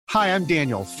Hi, I'm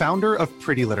Daniel, founder of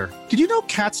Pretty Litter. Did you know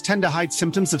cats tend to hide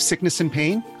symptoms of sickness and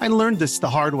pain? I learned this the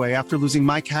hard way after losing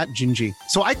my cat, Gingy.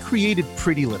 So I created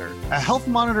Pretty Litter, a health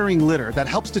monitoring litter that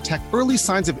helps detect early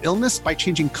signs of illness by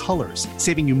changing colors,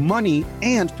 saving you money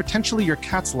and potentially your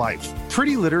cat's life.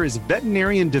 Pretty Litter is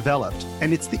veterinarian developed,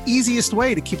 and it's the easiest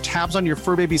way to keep tabs on your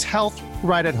fur baby's health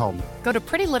right at home. Go to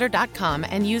prettylitter.com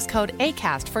and use code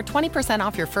ACAST for 20%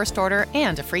 off your first order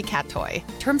and a free cat toy.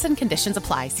 Terms and conditions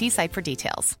apply. See site for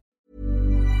details.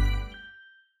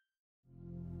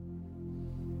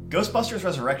 Ghostbusters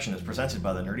Resurrection is presented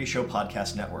by the Nerdy Show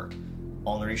Podcast Network.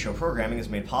 All Nerdy Show programming is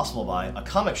made possible by A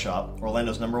Comic Shop,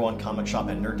 Orlando's #1 comic shop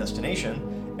and nerd destination,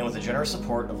 and with the generous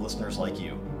support of listeners like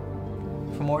you.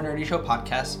 For more Nerdy Show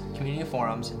podcasts, community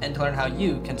forums, and to learn how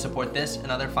you can support this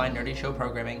and other fine Nerdy Show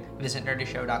programming, visit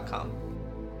nerdyshow.com.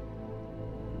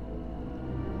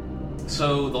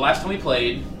 So, the last time we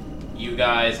played, you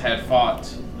guys had fought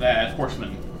that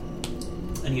horseman,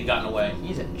 and he'd gotten away.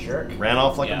 He's a jerk. Ran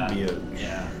off like a bitch.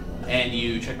 Yeah. And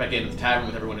you checked back in at the tavern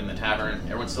with everyone in the tavern.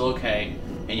 Everyone's still okay,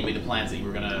 and you made the plans that you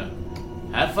were gonna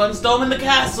have fun storming the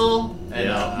castle,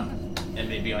 and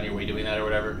maybe on your way doing that or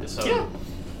whatever. So,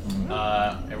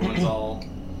 everyone's all.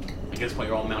 I guess when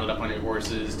you're all mounted up on your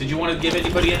horses. Did you want to give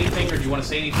anybody anything, or do you want to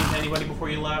say anything to anybody before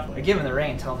you left? I give him the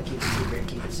ring, tell him to keep it secret and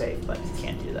keep it safe, but you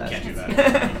can't do that. Can't do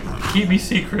that. Keep me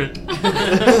secret.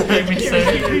 Keep me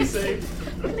safe. Keep me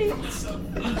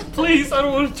safe. Please, I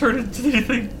don't want to turn into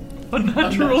anything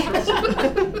unnatural.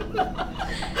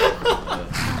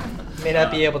 May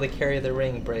not be able to carry the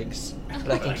ring, Briggs,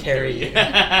 but I can carry you.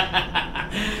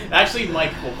 Actually,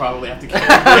 Mike will probably have to carry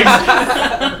Briggs.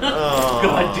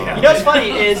 God damn. You know what's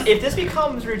funny is if this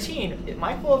becomes routine,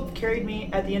 Mike will have carried me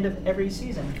at the end of every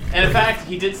season. And in fact,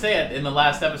 he did say it in the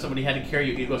last episode when he had to carry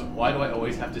you. He goes, "Why do I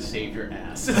always have to save your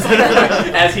ass?" It's like,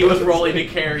 as he was rolling to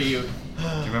carry you. Do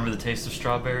you remember the taste of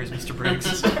strawberries, Mr.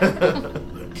 Briggs?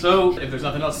 So, if there's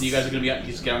nothing else, you guys are going to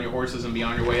be just get on your horses and be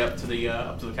on your way up to the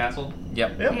castle?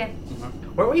 Yep. Yeah.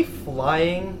 Weren't we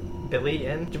flying Billy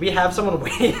in? Did we have someone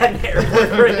waiting at an airport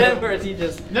for him, or is he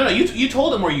just... No, you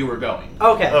told him where you were going.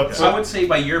 Okay. So I would say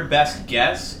by your best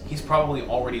guess, he's probably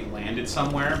already landed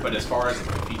somewhere, but as far as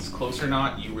if he's close or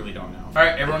not, you really don't know.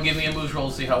 Alright, everyone give me a moves roll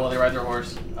to see how well they ride their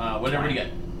horse. What did everybody get?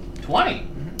 20?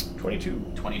 22.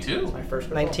 22? My first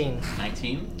roll. 19.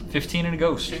 19? 15 and a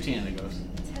ghost. 15 and a ghost.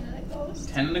 10 and a ghost.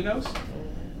 10 and a ghost?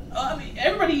 I mean,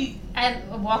 everybody...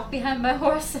 And walk behind my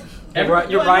horse.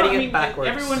 You're riding it backwards.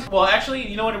 Everyone... Well, actually,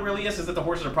 you know what it really is that the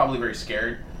horses are probably very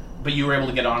scared, but you were able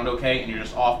to get on it okay, and you're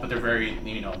just off, but they're very,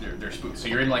 they're spooked. So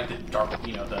you're in, like, the dark,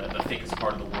 the thickest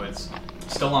part of the woods,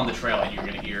 still on the trail, and you're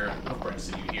going to hear footprints,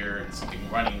 and you hear something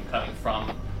running, coming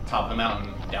from top of the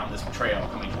mountain down this trail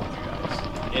coming towards you guys.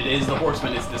 It is the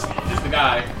horseman. It is the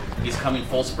guy. He's coming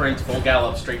full sprint, full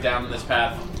gallop, straight down this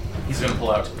path. He's going to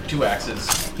pull out 2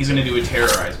 axes. He's going to do a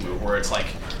terrorize move where it's like,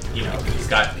 he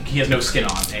has no skin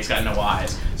on and he's got no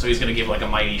eyes. So he's going to give like a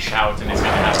mighty shout and he's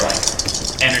going to have like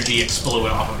energy explode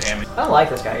off of him. I don't like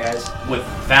this guy, guys. With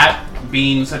that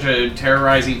being such a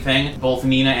terrorizing thing, both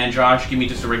Nina and Josh, give me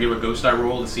just a regular ghost die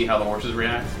roll to see how the horses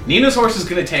react. Nina's horse is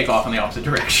going to take off in the opposite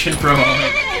direction for a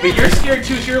moment, but you're scared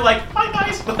too, so you're like, "Hi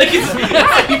guys!" Like it's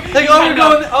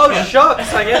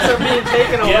Shucks! I guess I'm being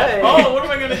taken away. Oh, what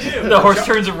am I going to do? The horse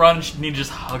turns around and Nina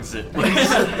just hugs it.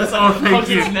 Oh, thank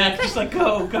you. His neck, just like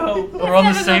go. We're on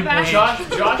the same page.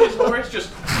 Josh's horse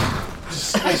just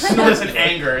snorts in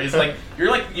anger. It's like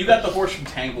you got the horse from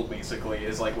Tangled, basically.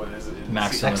 Is like what is it?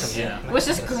 Maximus. Yeah. Which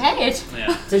is great.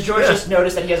 Yeah. Does George just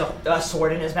notice that he has a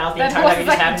sword in his mouth the That entire horse time is he's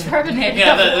like having... Terminator.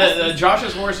 Yeah. The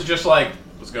Josh's horse is just like,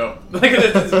 let's go. Like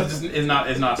it is not.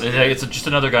 It's just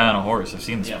another guy on a horse. I've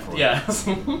seen this before. Yeah.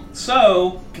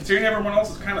 So, considering everyone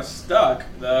else is kind of stuck,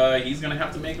 he's gonna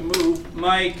have to make a move.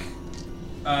 Mike,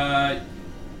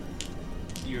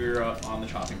 you're on the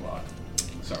chopping block.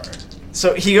 Sorry.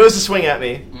 So he goes to swing at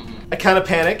me. Mm-hmm. I kind of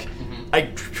panic. I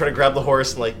try to grab the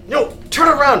horse and like, no, turn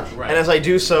around! Right. And as I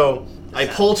do so, I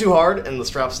pull too hard and the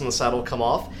straps in the saddle come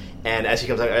off. And as he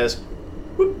comes out, I just,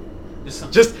 whoop,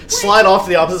 just slide off to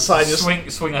the opposite side. And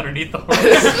just swing underneath the horse.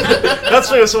 That's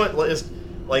swing is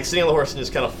like sitting on the horse and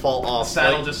just kind of fall off. The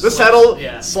saddle like, just the slips, saddle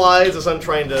yeah. slides as I'm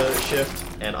trying to shift,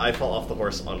 and I fall off the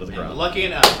horse onto the ground. Lucky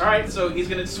enough. All right, so he's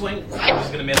gonna swing. He's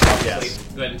gonna miss. Obviously. Yes.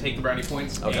 Go ahead and take the brownie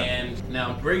points. Okay. And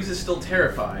now Briggs is still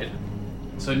terrified.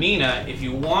 So Nina, if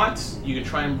you want, you can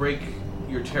try and break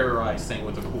your terrorize thing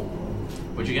with a cool roll.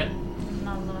 What'd you get?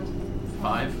 No,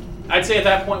 5. I'd say at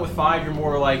that point with 5, you're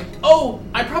more like, oh,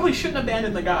 I probably shouldn't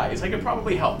abandon the guys. I could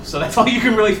probably help. So that's all you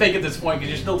can really think at this point, because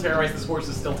you're still terrorized. This horse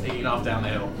is still taking off down the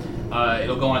hill.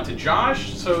 It'll go on to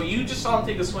Josh. So you just saw him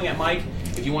take a swing at Mike.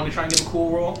 If you want to try and give a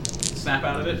cool roll, snap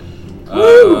out of it.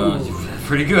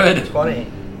 Pretty good. 20.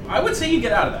 I would say you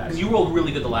get out of that because you rolled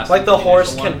really good the last. Like time. the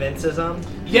horse convinces him.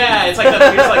 Yeah, it's like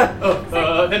that. It's like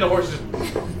then the horse just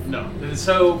no.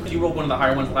 So you rolled one of the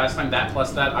higher ones last time. That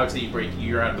plus that, I would say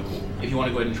you're out of the pool. If you want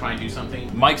to go ahead and try and do something.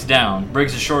 Mike's down.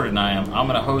 Briggs is shorter than I am. I'm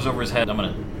gonna hose over his head. I'm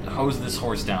gonna hose this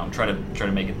horse down. Try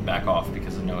to make it back off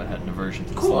because I know it had an aversion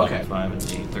to the Cool, slide. okay. 5 and 8,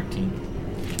 13.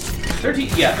 13.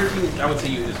 Yeah, 13. I would say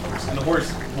you hit his horse, and the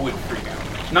horse would freak out.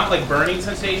 Not like burning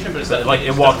sensation, but it's Like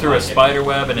it walked through a spider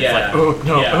web and it's like, oh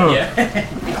no. Yeah.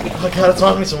 Oh god, it's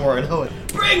on me some more. I know it.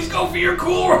 Briggs, go for your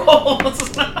cool roll.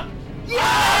 Ghost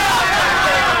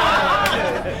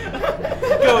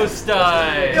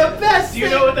die. The best. Do you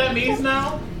know what that means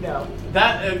now? No.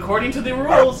 That, according to the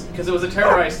rules, because it was a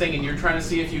terrorized thing, and you're trying to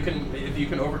see if you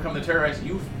can overcome the terrorized,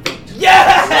 you faint.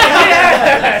 Yes!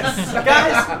 Yes!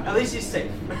 Guys, at least he's safe.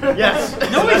 Yes.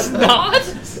 No, he's not.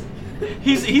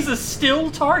 He's a still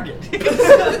target.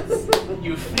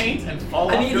 You faint and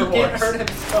fall I off need your to get horse. hurt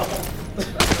himself.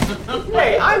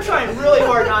 Hey, I'm trying really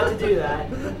hard not to do that.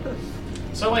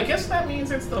 So I guess that means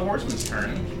it's the horseman's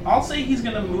turn. I'll say he's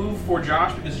going to move for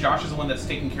Josh because Josh is the one that's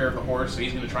taking care of the horse, so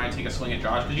he's going to try and take a swing at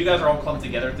Josh. Because you guys are all clumped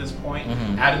together at this point.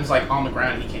 Mhm. Adam's like on the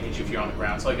ground, he can't hit you if you're on the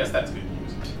ground, so I guess that's good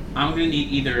news. I'm going to need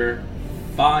either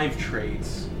 5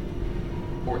 trades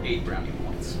or 8 brownie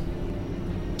points.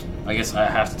 I guess I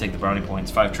have to take the brownie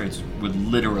points. 5 traits would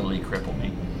literally cripple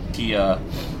me. He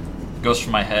goes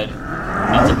for my head,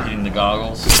 ends up hitting the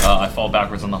goggles. I fall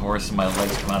backwards on the horse and my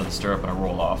legs come out of the stirrup and I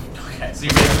roll off. Okay, so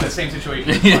you're in the same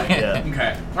situation. Yeah.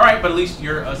 Okay. Alright, but at least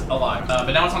you're alive.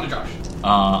 But now it's on to Josh.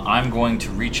 I'm going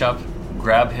to reach up,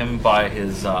 grab him by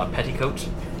his petticoat,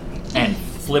 and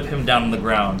flip him down on the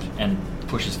ground and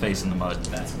push his face in the mud.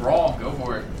 That's brawl. Go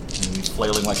for it. And he's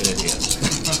flailing like an idiot.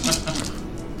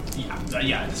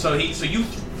 Yeah. So you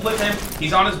flip him.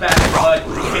 He's on his back, but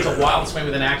he takes a wild swing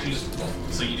with an axe.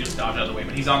 So you just dodge out of the way.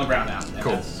 But he's on the ground now.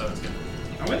 Cool. So it's good.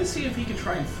 I'm going to see if he can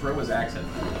try and throw his axe at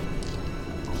him.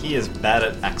 He is bad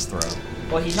at axe throw.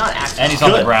 Well, he's not axe. And he's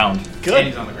cop. on the ground. And Good.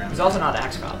 he's on the ground. He's also not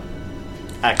axe cop.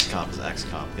 Axe cop is axe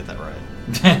cop. Get that right.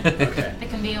 Okay. There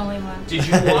can be only one. Did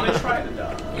you want to try the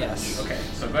dodge? Yes. Okay.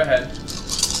 So go ahead.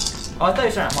 Oh, I thought you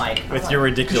were talking Mike. With your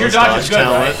ridiculous your dodge is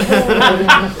dodge good,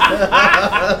 talent.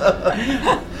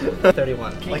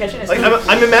 31. Can you catch it? Like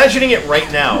I'm imagining it right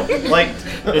now. Like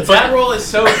it's That like roll is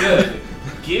so good.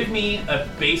 Give me a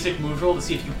basic move roll to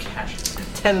see if you catch it.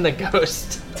 10 the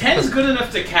ghost. 10 is good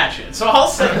enough to catch it. So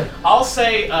I'll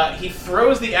say he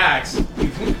throws the axe,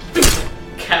 you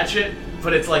catch it,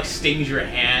 but it's like stings your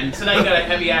hand. So now you got a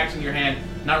heavy axe in your hand.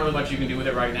 Not really much you can do with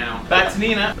it right now. Back to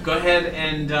Nina. Go ahead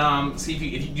and see if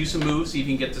you do some moves. See if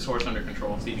you can get this horse under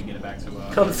control. See if you can get it back to.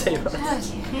 Come save us.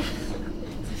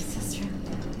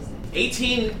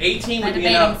 18 My would be debating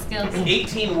enough. skills.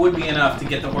 18 would be enough to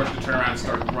get the horse to turn around and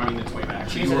start running its way back.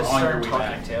 So you were on your way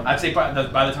back. I'd say by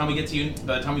the time we get to you,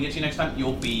 next time,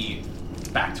 you'll be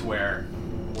back to where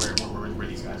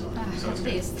these guys are. So it's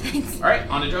good. Please, thanks. All right,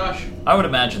 on to Josh. I would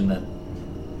imagine that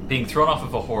being thrown off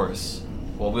of a horse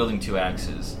while wielding 2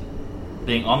 axes,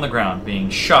 being on the ground, being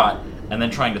shot, and then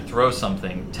trying to throw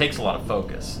something takes a lot of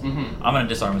focus. Mm-hmm. I'm going to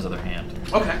disarm his other hand.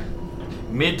 Okay.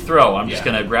 Mid-throw, I'm just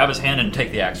Yeah. going to grab his hand and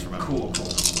take the axe from him. Cool.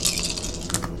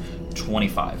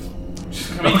 25.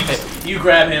 I mean, you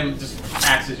grab him, just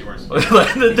axe is yours.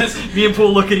 Me and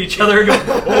Poole look at each other and go,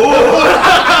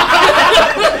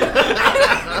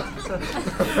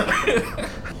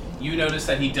 You notice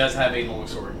that he does have a long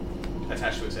sword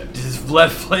attached to his hip. His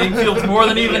left playing field's more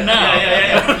than even now.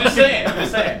 Yeah. I'm just saying.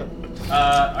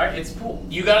 All right, it's Poole.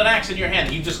 You got an axe in your hand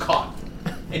that you just caught,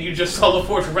 and you just saw the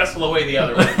forge wrestle away the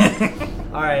other way.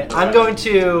 Alright, I'm going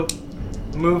to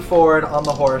move forward on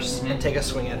the horse and take a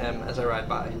swing at him as I ride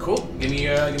by. Cool. Give me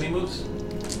moves.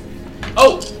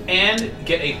 Oh, and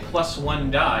get a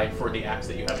 +1 die for the axe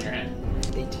that you have in your hand.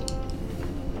 18.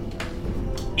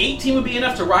 18 would be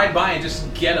enough to ride by and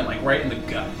just get him like right in the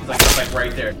gut. He's like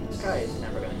right there. This guy is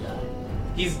never gonna die.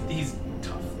 He's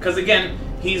tough because again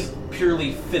he's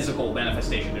purely physical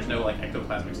manifestation. There's no like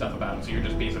ectoplasmic stuff about him, so you're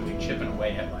just basically chipping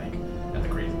away at the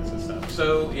craziness and stuff.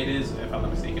 So it is, if I'm not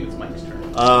mistaken, it's Mike's turn.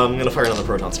 I'm gonna fire another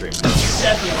proton stream.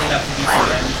 Definitely enough to do some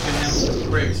damage to him.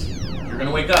 Briggs, you're gonna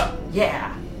wake up.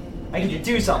 Yeah, I need to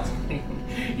do something.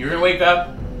 You're gonna wake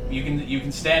up. You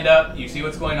can stand up. You see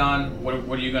what's going on. What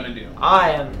are you gonna do? I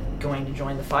am going to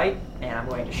join the fight, and I'm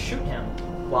going to shoot him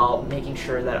while making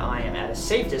sure that I am at a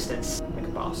safe distance like a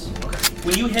boss. Okay.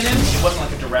 When you hit him, it wasn't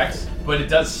like a direct, but it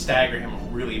does stagger him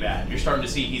really bad. You're starting to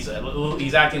see he's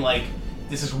acting like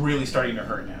this is really starting to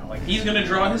hurt now. Like he's gonna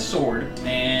draw his sword,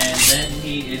 and then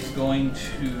he is going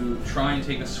to try and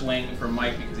take a swing for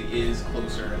Mike because is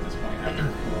closer at this point after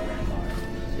Cool ran by.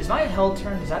 Is my held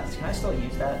turn? Can I still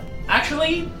use that?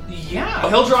 Actually, yeah.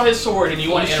 He'll draw his sword, and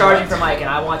you want to He's charging for Mike, and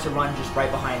I want to run just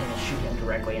right behind him and shoot him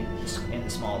directly in the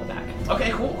small of the back.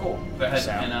 Okay, cool. Go ahead.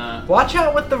 And, Watch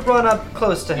out with the run up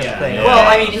close to him Yeah, thing. yeah. Well,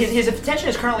 I mean, his attention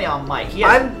is currently on Mike. He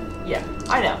has, I'm- Yeah,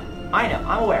 I know.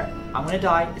 I'm aware. I'm gonna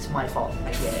die. It's my fault.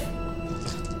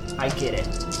 I get it.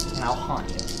 And I'll haunt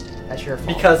you. That's your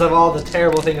fault. Because of all the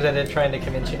terrible things I did trying to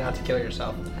convince you not to kill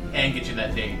yourself. and get you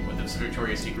that date with the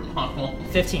Victoria's Secret model.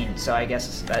 15, so I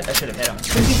guess I should have hit him.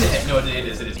 15's a hit. No, it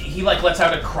is. He like lets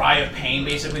out a cry of pain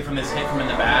basically from this hit from in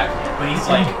the back, but he's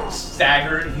like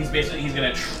staggered. He's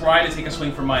gonna try to take a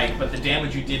swing for Mike, but the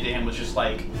damage you did to him was just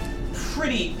like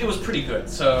it was pretty good.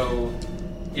 So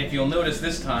if you'll notice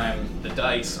this time, the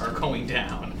dice are going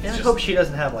down. I hope she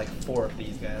doesn't have like 4 of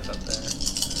these guys up there.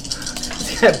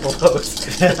 That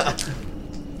blows.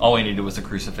 All we needed was a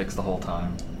crucifix the whole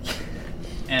time.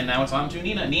 And now it's on to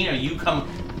Nina. Nina, you come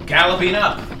galloping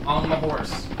up on the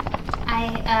horse. I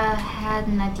had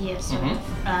an idea, sort of.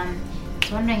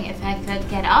 Was wondering if I could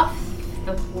get off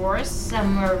the horse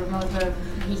somewhere remote where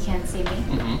he can't see me.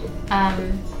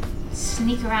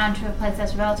 Sneak around to a place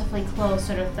that's relatively close,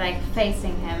 sort of like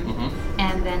facing him,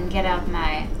 and then get out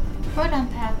my proton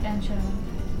pack and show him.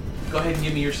 Go ahead and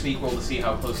give me your sneak roll to see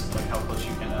how close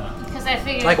you can. Because I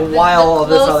figured like while all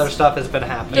this other stuff has been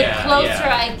happening. The closer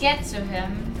I get to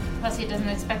him, plus he doesn't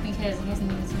expect me because he hasn't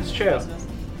even seen me. It's true.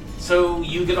 So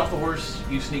you get off the horse,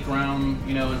 you sneak around,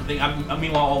 and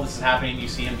meanwhile all this is happening, you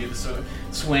see him do the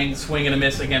swing and a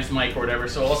miss against Mike or whatever.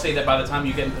 So I'll say that by the time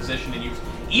you get in position and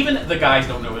even the guys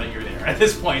don't know that you're there at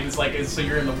this point. It's like so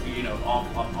you're in the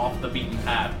off the beaten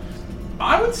path.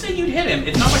 I would say you'd hit him.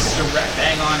 It's not like a direct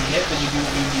bang on hit, but you do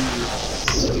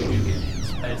hit.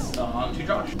 It's on to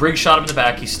Josh. Briggs shot him in the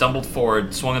back. He stumbled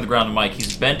forward, swung on the ground to Mike.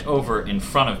 He's bent over in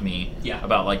front of me. Yeah.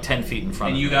 About like 10 feet in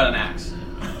front of me. And you got an axe.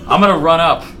 I'm gonna run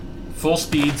up, full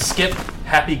speed, skip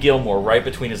Happy Gilmore right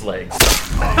between his legs.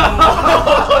 You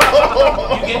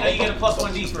get a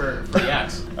 +1d for the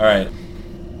axe. All right.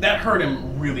 That hurt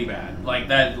him really bad.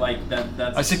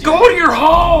 That's. I said, "Go to your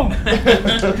home."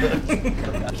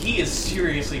 He is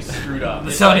seriously screwed up.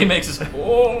 The sound he makes is,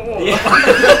 "Oh."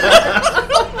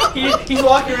 He's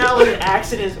walking around with an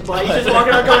axe in his butt. He's just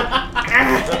walking around going.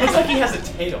 It looks like he has a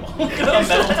tail, a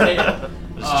metal tail.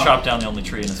 Just chop down the only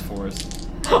tree in this forest.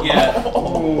 Yeah.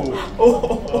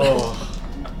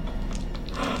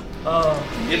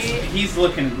 He's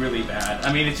looking really bad.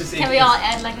 I mean, it's just. Can we all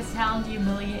add like a sound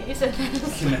humiliate?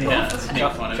 Yeah,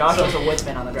 make fun of Josh it. was a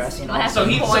woodsman on the grassy knoll. So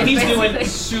he's doing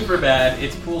super bad.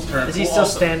 It's Pool's turn. Is he Pool still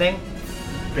also- standing?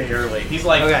 Barely. He's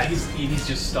like Okay. he's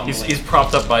just stumbling. He's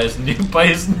propped up by his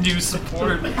new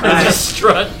support. There's a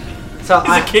strut. So He's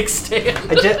a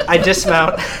kickstand. I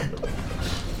dismount,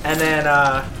 and then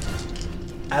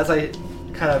as I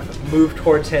kind of move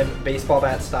towards him, baseball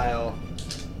bat style,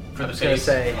 For I'm the just gonna face.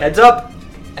 say heads up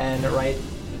and right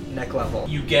neck level.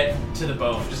 You get to the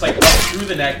bone, just like up through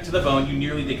the neck to the bone. You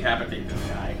nearly decapitate this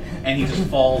guy, and he just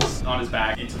falls on his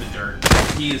back into the dirt.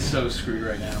 He is so screwed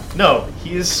right now. No,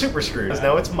 he is super screwed.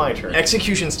 Now it's my turn.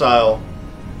 Execution style,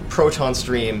 proton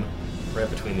stream, right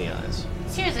between the eyes.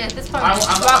 Seriously, at this point, just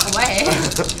walk away.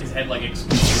 His head like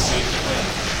explodes,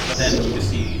 but then you just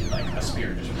see like a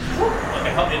spear just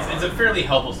it's a fairly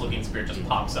helpless looking spear, just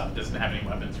pops up. Doesn't have any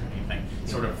weapons or anything.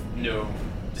 Sort of no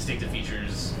distinctive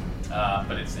features,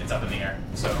 but it's up in the air.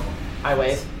 So I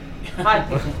wave. Hi.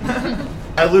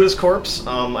 I loot his corpse.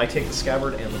 I take the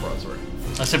scabbard and the broadsword.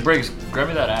 I said, Briggs, grab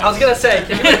me that axe. I was gonna say,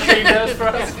 can you retrieve those for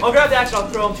us? I'll grab the axe and I'll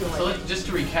throw him to him. So just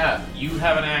to recap, you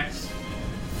have an axe,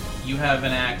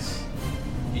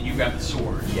 and you grab the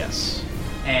sword. Yes.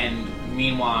 And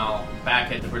meanwhile,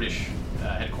 back at the British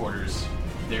headquarters,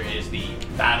 there is the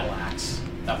battle axe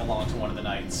that belonged to one of the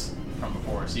knights from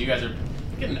before. So you guys are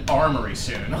getting an armory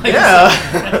soon. Yeah.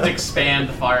 Have to expand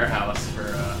the firehouse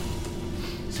for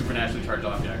supernaturally charged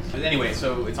objects. But anyway,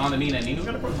 so it's on to Nina. Nina's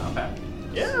got a proton pack.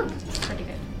 Yeah. Pretty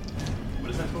good.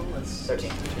 What is that total? That's 13.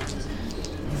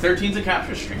 13's a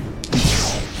capture stream.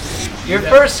 Your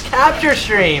first capture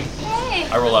stream. Hey.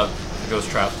 I roll out Ghost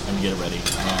Trap and get it ready.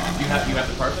 You have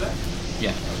the part for that?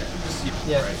 Yeah. Okay.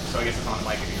 Yeah. Right. So I guess it's on the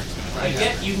mic if you're just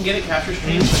gonna you can get a capture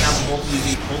stream, but now both of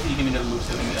you give me another move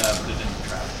to put it in the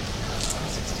trap.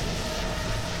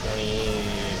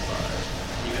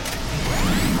 25. You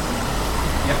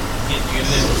get you get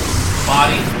it in.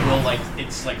 Body will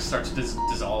starts to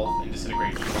dissolve and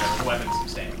disintegrate. The weapons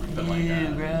staying, but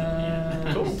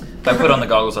Cool. If I put on the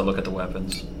goggles, I look at the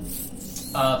weapons.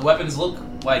 the weapons look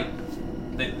like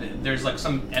there's like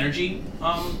some energy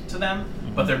to them,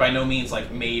 but they're by no means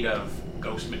like made of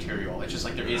ghost material. It's just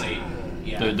like there is a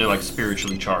Yeah. They're like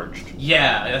spiritually charged.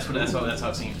 Yeah, that's how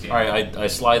it seems. Yeah. All right, I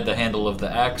slide the handle of the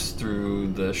axe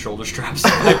through the shoulder straps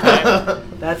of my pack.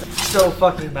 That's so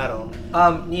fucking metal.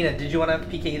 Nina, did you want to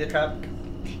PKE the trap?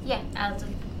 Yeah, I'll do.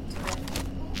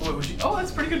 Oh,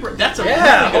 that's pretty good. That's a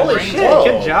Yeah, really good holy range. shit, Whoa.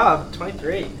 good job.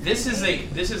 23. This is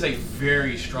a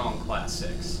very strong class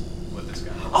 6 with this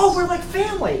guy. Oh, we're like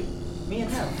family. Me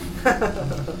and him.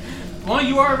 Well,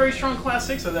 you are a very strong class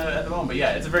 6 at the moment, but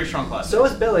yeah, it's a very strong class 6. So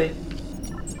is Billy.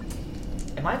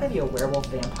 Am I gonna be a werewolf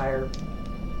vampire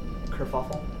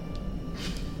kerfuffle?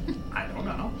 I don't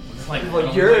know. It's like, Well,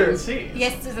 wait you're- and see.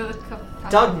 Yes, to the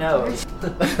Doug knows.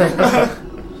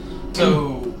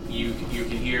 So you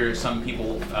can hear some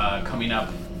people coming up,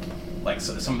 like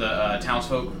some of the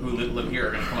townsfolk who live here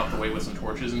are going to come up the way with some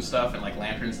torches and stuff and like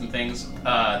lanterns and things.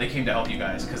 They came to help you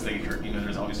guys because they heard,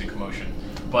 there's obviously commotion.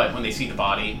 But when they see the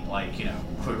body, like,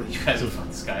 clearly you guys have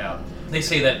fucked this guy up. They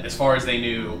say that as far as they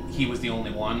knew, he was the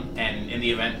only one, and in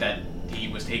the event that he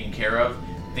was taken care of,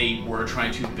 they were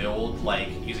trying to build, like,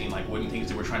 using like wooden things,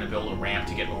 they were trying to build a ramp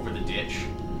to get over the ditch.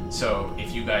 So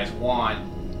if you guys want,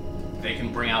 they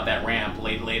can bring out that ramp,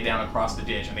 lay it down across the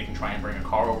ditch, and they can try and bring a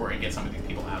car over and get some of these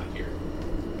people out of here.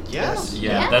 Yes.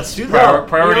 Yeah, Yeah. that's No,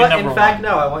 priority you know what? number In fact,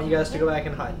 one. no, I want you guys to go back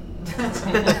and hide.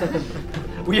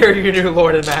 We are your new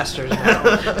Lord and Masters now.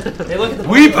 They look at the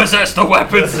We body. possess the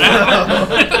weapons now.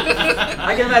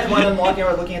 I can imagine one of them walking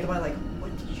over, looking at the body, like,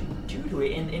 "What did you do to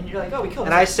it?" And you're like, "Oh, we killed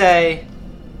And him." I say,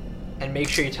 and make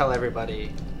sure you tell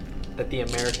everybody that the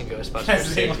American Ghostbusters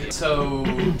saved you. So,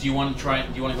 do you want to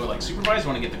go like supervise? Do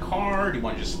you want to get the car? Do you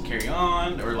want to just carry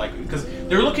on, or like because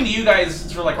they're looking to you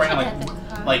guys for like right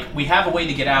now, like we have a way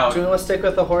to get out. Do we want to stick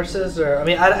with the horses, or I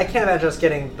mean, I can't imagine us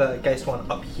getting the Geist one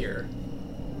up here.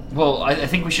 Well, I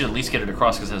think we should at least get it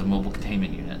across because it has a mobile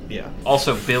containment unit. Yeah.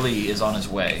 Also, Billy is on his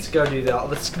way. Let's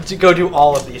go do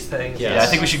all of these things. Yes. Yeah, I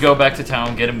think we should go back to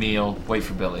town, get a meal, wait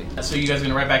for Billy. So you guys are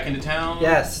gonna ride back into town?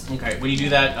 Yes. Okay. When you do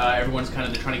that, everyone's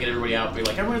kind of trying to get everybody out. Be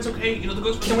like, everyone's okay. The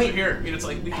Ghostbusters Can we are here. It's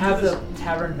like we can have do the this.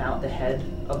 tavern mount the head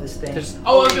of this thing.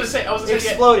 Oh, I was gonna say,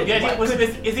 Exploded. The idea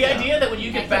is the idea that when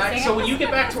you get back, so when you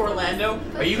get back to Orlando,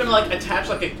 are you gonna like attach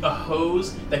like a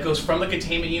hose that goes from the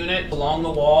containment unit along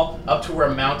the wall up to where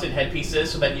a mounted headpiece is,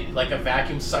 so that like a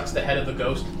vacuum sucks the head of the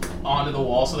ghost onto the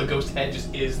wall, so the ghost head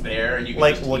just is there, and you can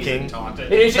Like just tease it looking. and taunt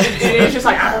it. It is just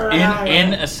like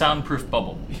In a soundproof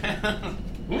bubble.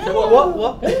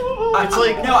 What? It's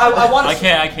like no, I want. I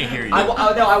can't hear you. No,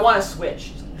 I want to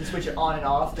switch. To switch it on and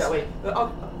off. That way.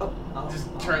 Just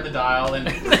turn the dial and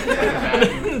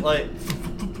vacuum. like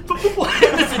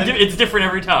It's different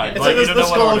every time. it's like you this don't the know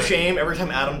what skull of order. shame. Every time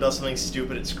Adam does something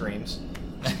stupid, it screams.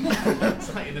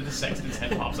 It's like the sexton's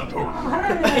head pops up.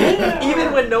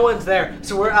 Even when no one's there.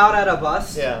 So we're out at a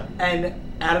bus. Yeah. And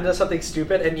Adam does something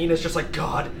stupid, and Nina's just like,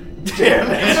 God damn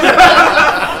it.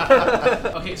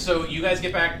 Okay, so you guys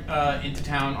get back into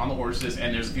town on the horses,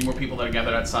 and there's a few more people that are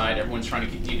gathered outside. Everyone's trying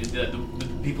to get the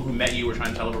people who met you are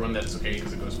trying to tell everyone that it's okay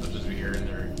because the Ghostbusters are here and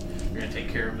you're going to take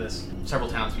care of this. Several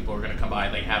townspeople are going to come by.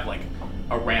 They have like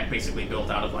a ramp basically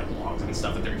built out of like logs and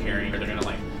stuff that they're carrying. They're going to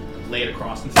like lay it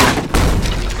across the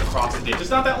ditch. It's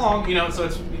not that long, so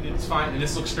it's fine. And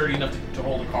this looks sturdy enough to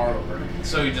hold a car over.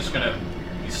 So you're just going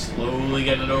to slowly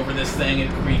get it over this thing. It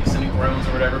creaks and it groans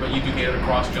or whatever, but you do get it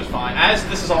across just fine. As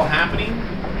this is all happening,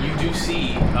 you do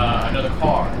see another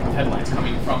car with headlights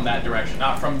coming from that direction,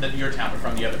 not from your town, but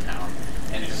from the other town.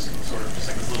 And it's sort of just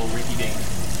like this little rinky-dink,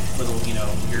 little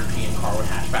European car with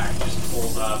hatchback. Just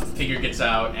pulls up, figure gets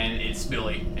out, and it's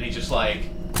Billy, and he's just like,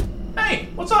 "Hey,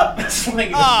 what's up?" It's like,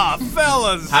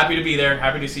 fellas! Happy to be there.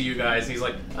 Happy to see you guys. And he's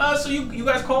like, so you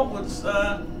guys called? What's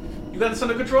you got this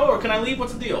under control, or can I leave?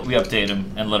 What's the deal? We update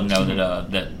him and let him know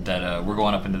that we're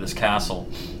going up into this castle,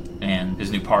 and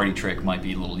his new party trick might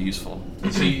be a little useful.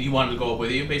 So you wanted to go up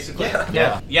with you, basically?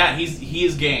 Yeah. He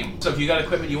is game. So if you got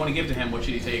equipment you want to give to him, what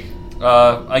should he take?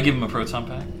 I give him a proton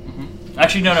pack.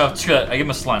 Actually, no, it's good. I give him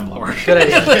a slime blower. Good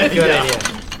idea. Good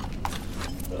idea.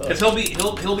 Because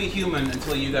he'll be human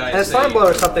until you guys. And a say- slime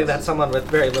blower is something that someone with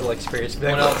very little experience would be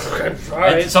like,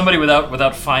 What else? Somebody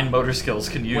without fine motor skills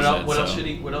can use What it. else so. should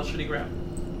he? What else should he grab?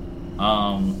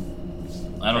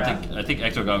 I think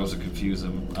ecto goggles would confuse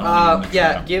him. I don't think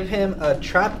yeah, trap. give him a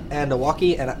trap and a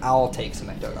walkie, and I'll take some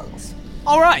ecto goggles.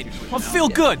 Alright, I feel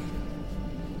good.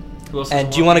 Who else And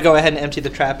has do you one? want to go ahead and empty the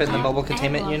trap in the mobile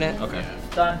containment unit? Okay.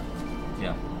 Done.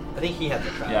 Yeah. I think he had the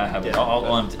trap. Yeah, I have it.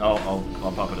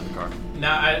 I'll pop it in the car.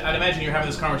 Now, I'd imagine you're having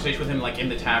this conversation with him, like in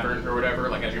the tavern or whatever,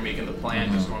 like as you're making the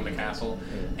plan to storm the castle.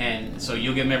 And so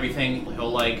you'll give him everything. He'll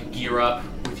like gear up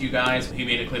with with you guys. He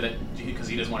made it clear that because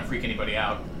he doesn't want to freak anybody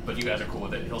out, but you guys are cool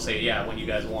with it. He'll say, yeah, when you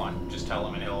guys want, just tell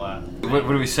him and he'll... What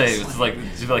do we say? It's like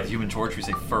the Human Torch. We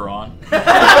say fur on.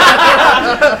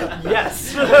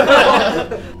 Yes.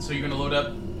 So you're going to load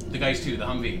up the Geist 2, the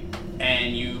Humvee,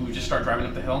 and you just start driving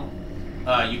up the hill.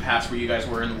 You pass where you guys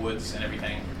were in the woods and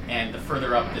everything, and the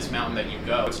further up this mountain that you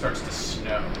go, it starts to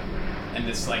snow. And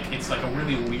it's like a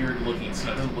really weird looking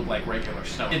snow. It doesn't look like regular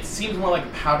snow. It seems more like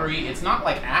powdery. It's not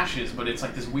like ashes, but it's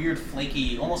like this weird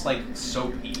flaky, almost like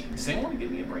soapy. Does anyone want to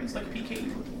give me a brace like a PK?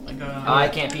 I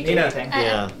can't PK anything.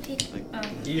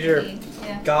 Use your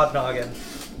God noggin.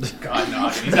 God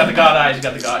noggin. He's got the God eyes. He's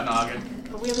got the God noggin.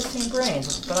 But we have the same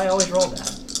brains. But I always roll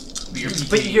that.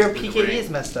 But your PK is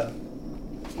messed up.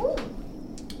 Ooh.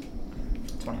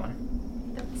 21.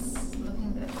 That's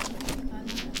looking good.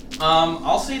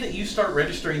 I'll say that you start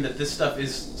registering that this stuff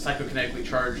is psychokinetically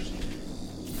charged.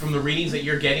 From the readings that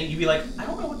you're getting, you'd be like, I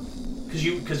don't know what,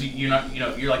 because you're not,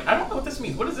 you're like, I don't know what this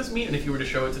means. What does this mean? And if you were to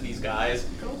show it to these guys,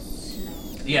 Ghost snow.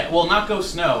 yeah, well, not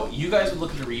ghost snow. You guys would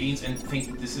look at the readings and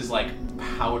think this is like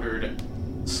powdered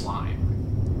slime.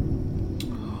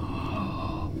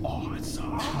 Oh,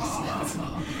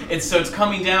 it's so. It's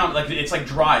coming down like it's like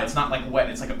dry. It's not like wet.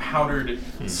 It's like a powdered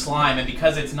slime, and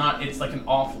because it's not, it's like an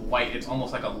off-white. It's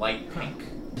almost like a light pink.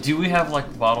 Do we have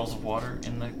like bottles of water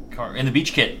in the car? In the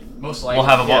beach kit? Most likely. We'll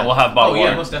have we'll have bottled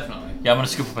water. Yeah, most definitely. Yeah, I'm gonna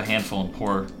scoop up a handful and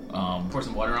pour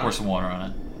some water on Pour it? some water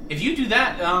on it. If you do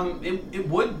that, it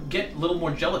would get a little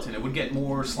more gelatin. It would get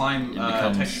more slime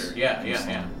texture.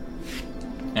 Yeah.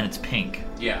 And it's pink.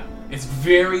 Yeah, it's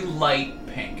very light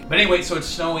pink. But anyway, so it's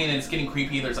snowing and it's getting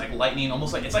creepy. There's like lightning,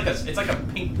 almost like it's like a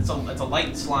pink. It's a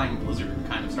light slime blizzard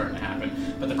kind of starting to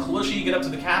happen. But the closer you get up to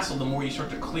the castle, the more you start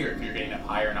to clear it, because you're getting up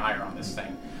higher and higher on this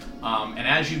thing. And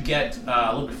as you get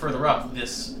a little bit further up,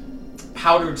 this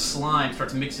powdered slime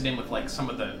starts mixing in with like some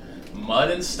of the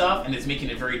mud and stuff, and it's making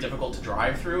it very difficult to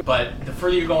drive through. But the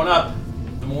further you're going up,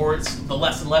 the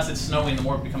less and less it's snowing, the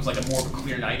more it becomes like a more of a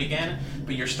clear night again.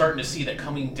 But you're starting to see that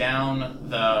coming down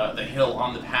the hill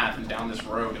on the path and down this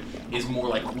road is more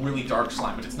like really dark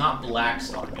slime, but it's not black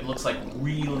slime. It looks like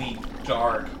really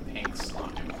dark pink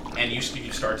slime. And you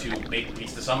start to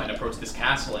reach the summit and approach this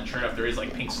castle, and sure enough, there is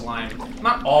like pink slime,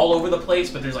 not all over the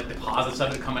place, but there's like deposits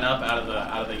of it coming up out of the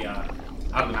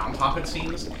mountaintop, it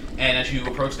seems. And as you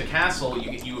approach the castle,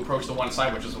 you approach the one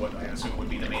side, which is what I assume would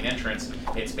be the main entrance.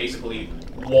 It's basically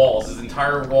walls, this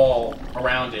entire wall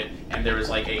around it, and there is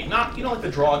like like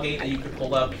the draw gate that you could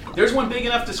pull up. There's one big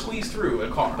enough to squeeze through a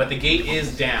car, but the gate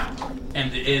is down,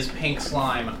 and it is pink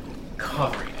slime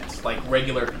covering it, like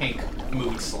regular pink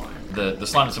mood slime. The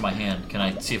slime is in my hand. Can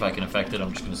I see if I can affect it?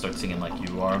 I'm just going to start singing like,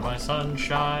 you are my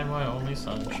sunshine, my only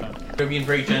sunshine. You're being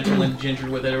very gentle and gingered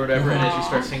with it or whatever, and as you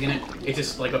start singing it, it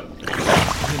just like a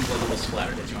little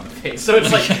splatter hits you on the face. So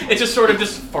it's like, it just sort of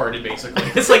just farted basically.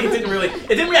 It's like it didn't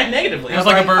react negatively. It was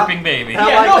like a burping baby. Man,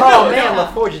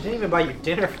 LaForge, you didn't even buy your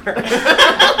dinner first.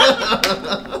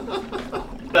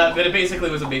 But it basically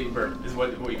was a baby burp, is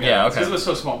what you got. Yeah, okay. Because it was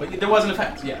so small, but there was an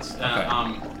effect, yes. Okay.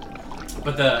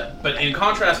 But in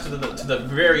contrast to the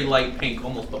very light pink,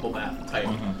 almost bubble bath type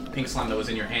pink slime that was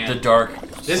in your hand, The dark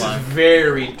this slime. is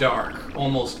very dark.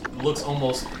 Looks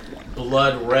almost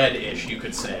blood red-ish, you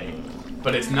could say,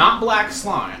 but it's not black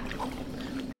slime.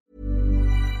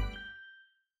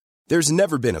 There's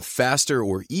never been a faster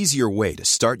or easier way to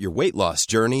start your weight loss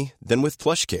journey than with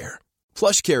PlushCare.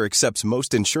 PlushCare accepts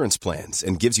most insurance plans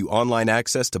and gives you online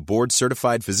access to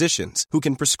board-certified physicians who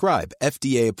can prescribe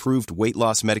FDA-approved weight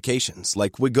loss medications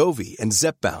like Wegovy and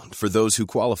Zepbound for those who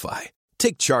qualify.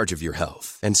 Take charge of your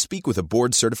health and speak with a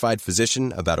board-certified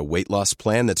physician about a weight loss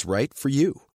plan that's right for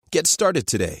you. Get started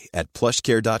today at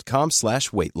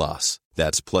plushcare.com/weightloss.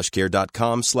 That's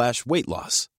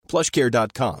plushcare.com/weightloss.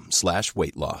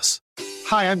 plushcare.com/weightloss.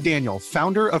 Hi, I'm Daniel,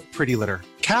 founder of Pretty Litter.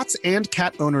 Cats and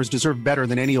cat owners deserve better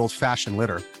than any old-fashioned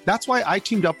litter. That's why I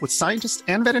teamed up with scientists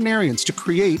and veterinarians to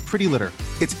create Pretty Litter.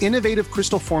 Its innovative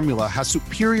crystal formula has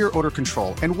superior odor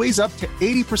control and weighs up to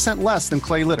 80% less than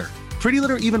clay litter. Pretty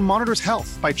Litter even monitors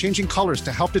health by changing colors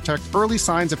to help detect early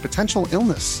signs of potential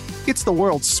illness. It's the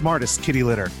world's smartest kitty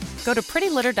litter. Go to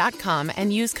prettylitter.com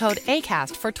and use code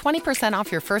ACAST for 20%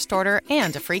 off your first order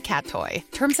and a free cat toy.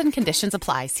 Terms and conditions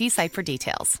apply. See site for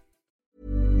details.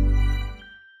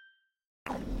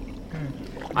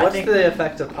 What's the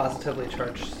effect of positively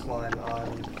charged slime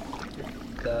on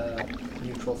the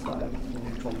neutral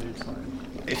mood slime?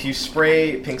 If you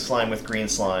spray pink slime with green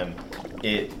slime,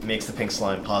 it makes the pink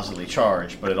slime positively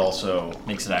charged, but it also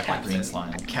makes it act like green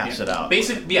slime. Caps it out.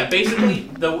 Basically,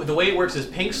 the way it works is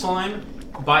pink slime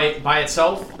by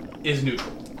itself is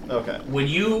neutral. Okay. When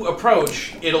you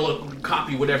approach, it'll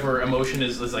copy whatever emotion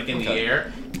is like in the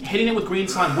air. Hitting it with green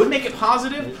slime would make it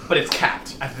positive, but it's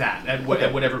capped at that, at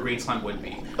whatever green slime would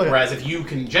be. Okay. Whereas if you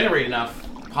can generate enough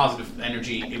positive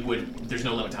energy, there's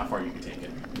no limit to how far you can take it.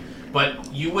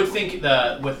 But you would think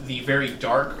with the very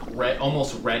dark, red,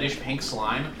 almost reddish pink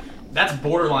slime, that's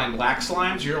borderline black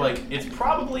slimes. You're like, it's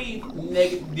probably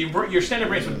your standard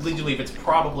brains would lead you to believe it's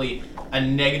probably a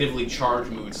negatively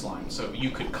charged mood slime. So you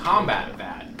could combat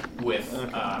that with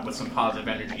some positive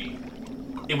energy.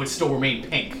 It would still remain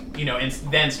pink, and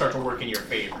then start to work in your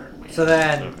favor. So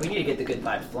then we need to get the good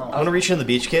vibes flowing. I want to reach in the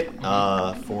beach kit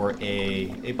for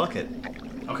a bucket.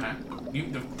 Okay.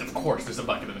 Of course, there's a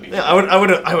bucket in the beach. Yeah,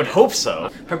 I would hope so.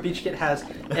 Her beach kit has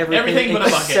everything but a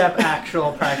bucket. except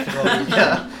actual practical beach.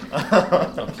 Yeah.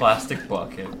 A plastic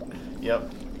bucket. Yep.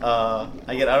 I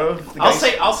get out of the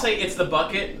I'll say it's the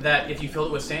bucket that if you filled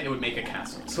it with sand, it would make a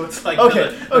castle. So it's like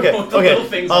okay. the little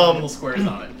things with little squares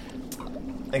on it.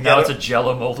 Now it's a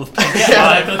Jello mold with pink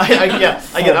slime.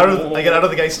 I get out of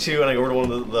the Geist 2 and I go over to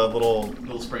one of the little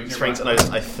springs and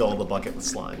I fill the bucket with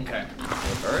slime. Okay.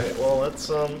 All right. Well, let's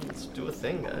do a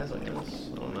thing, guys. I guess.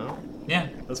 I don't know. Yeah.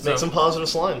 Let's make some positive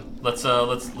slime. Let's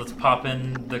pop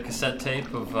in the cassette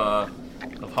tape of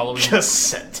Halloween.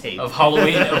 Cassette tape of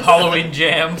Halloween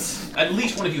jams. At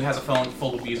least one of you has a phone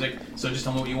full of music, so just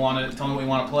tell me what you want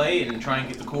to play, and try and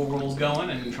get the cool rules going,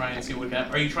 and try and see what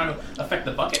happens. Are you trying to affect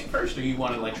the bucket first, or you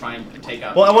want to try and take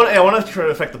out? Well, I want to try to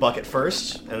affect the bucket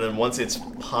first, and then once it's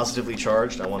positively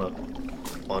charged, I want to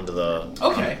onto the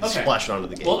splash it onto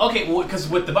the game. Well, because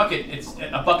with the bucket, it's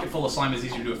a bucket full of slime is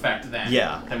easier to affect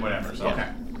than whatever. So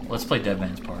Let's play Dead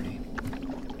Man's Party.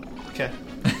 Okay.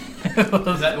 Is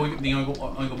that the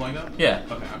Oingo Boingo? Yeah.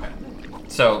 Okay.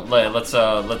 So let's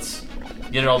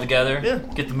get it all together. Yeah.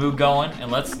 Get the mood going, and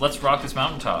let's rock this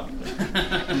mountaintop.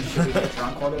 Should we get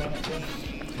drunk while doing it too?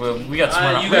 Well, we got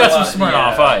some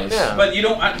Smirnoff Ice. Yeah. But you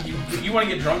don't. You want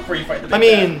to get drunk before you fight the big I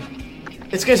mean,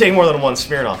 it's gonna take more than one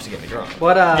Smirnoff to get me drunk.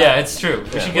 What? Yeah, it's true.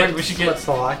 Yeah. We should get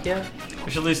Slovakia. We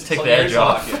should at least take the edge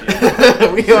off.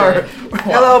 We are.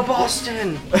 Hello,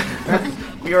 Boston.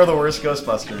 We are the worst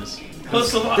Ghostbusters.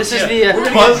 This is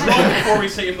the Buzz before we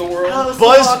save the world. Hello,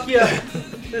 Slovakia.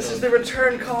 This is the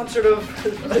return concert of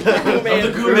the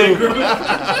Goo Man Group.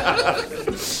 I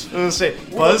was gonna say,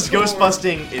 Buzz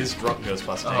Ghostbusting is drunk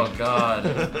Ghostbusting. Oh God.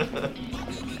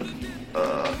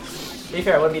 To be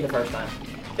fair, it wouldn't be the first time.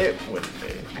 It would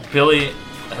be. Billy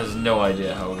has no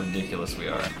idea how ridiculous we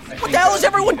are. What the hell is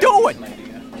everyone doing?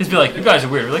 He's be like, you guys are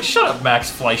weird. We're like, shut up, Max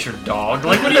Fleischer, dog.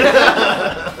 Like, what are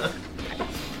you?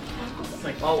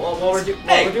 While we're doing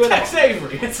Tex that.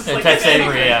 Avery. Tex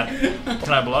Avery, yeah.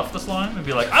 Can I bluff the slime and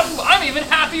be like, I'm even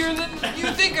happier than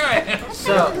you think I am?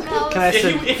 So, can I?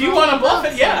 If you want to bluff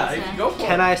it, yeah, you go for it.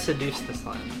 Can I seduce the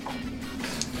slime?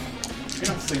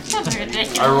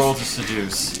 I roll to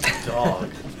seduce.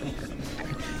 Dog.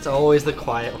 It's always the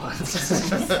quiet ones.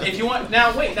 If you want,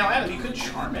 now Adam, you could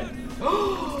charm it.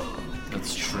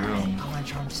 That's true. I want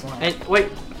to charm slime. And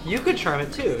wait, you could charm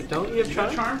it too. Don't you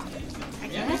have charm?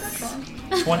 Yes.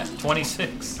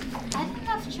 26. I don't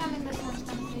know if charming this much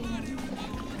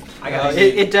time.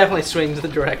 It definitely swings the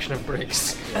direction of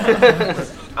Briggs.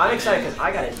 I'm excited because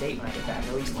I got a date when I get back.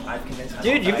 At least I've convinced myself.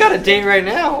 Dude, you've got a date right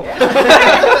now.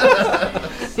 Yeah.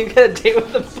 You've got a date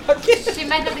with the bucket. She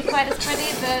might not be quite as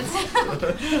pretty,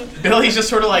 but Billy's just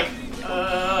sort of like,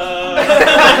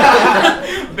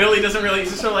 Billy doesn't really. He's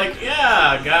just sort of like,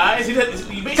 yeah, guys. He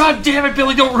basically, God damn it,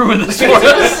 Billy! Don't ruin this for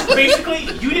us. Basically,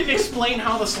 you didn't explain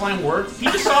how the slime worked. He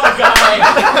just saw the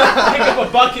guy pick up a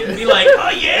bucket and be like, oh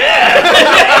yeah,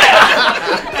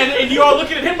 and you all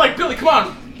looking at him like, Billy, come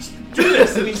on, do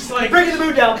this. And he's just like, Bringing the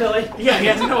mood down, Billy. Yeah, he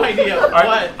has no idea. All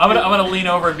right, What? I'm gonna lean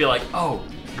over and be like, oh,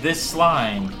 this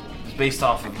slime is based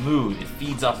off of mood. It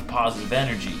feeds off of positive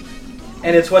energy.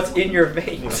 And it's what's in your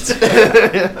veins.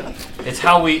 It's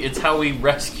how we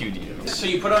rescued you. So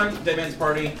you put on Dead Man's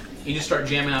Party, you just start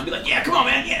jamming out, and be like, yeah, come on,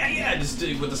 man, yeah, just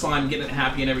with the slime, getting it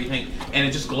happy and everything, and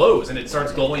it just glows, and it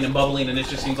starts glowing and bubbling, and it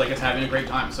just seems like it's having a great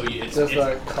time. So Does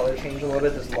the color change a little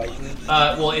bit? Does lighten?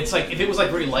 Well, it's like if it was like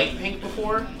very light pink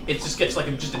before, it just gets like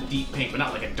just a deep pink, but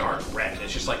not like a dark red.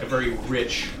 It's just like a very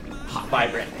rich, hot,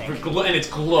 vibrant pink, and it's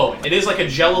glowing. It is like a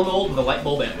Jello mold with a light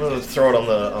bulb in it. We'll throw it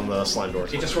on the slime door.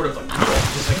 It just sort of like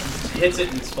hits it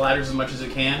and splatters as much as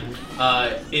it can.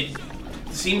 It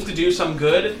seems to do some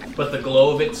good, but the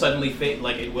glow of it suddenly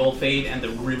it will fade, and the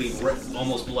really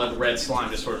almost blood red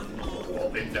slime just sort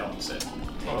of envelops it.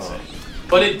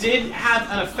 But it did have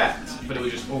an effect, but it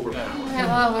was just overpowered. we have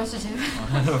a lot of work to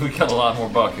do. We got a lot more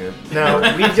bucket. Now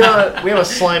we have a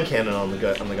slime cannon on the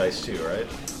Geist too, right?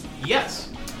 Yes.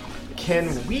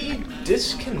 Can we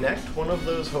disconnect one of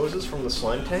those hoses from the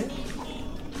slime tank?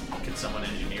 Could someone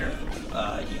engineer?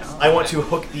 Yeah. I want to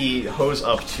hook the hose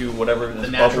up to whatever The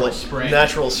this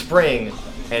natural spring.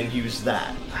 and use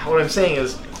that. What I'm saying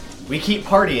is, we keep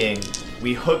partying,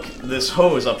 we hook this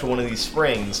hose up to one of these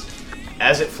springs.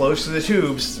 As it flows through the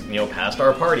tubes, past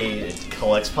our party, it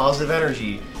collects positive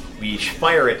energy. We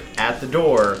fire it at the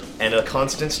door, and a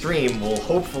constant stream will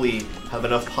hopefully have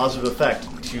enough positive effect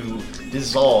to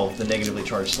dissolve the negatively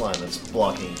charged slime that's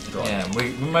blocking the draw. Yeah,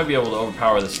 we might be able to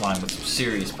overpower the slime with some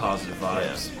serious positive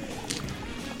vibes.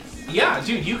 Yeah,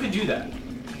 dude, you could do that.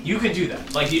 You could do that.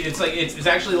 It's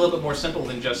actually a little bit more simple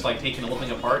than just taking the whole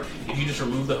thing apart. If you just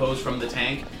remove the hose from the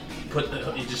tank,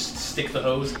 you just stick the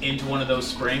hose into one of those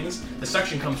springs. The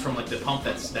suction comes from the pump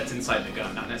that's inside the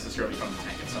gun, not necessarily from the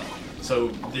tank itself. So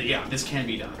this can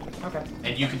be done. Okay.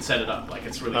 And you can set it up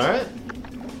it's really All right. simple.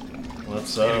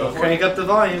 Let's crank up the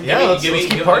volume. Yeah, let's keep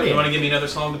partying. You want to give me another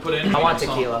song to put in? I want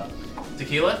tequila.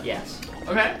 Tequila? Yes.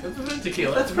 Okay,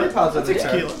 tequila. That's pretty positive.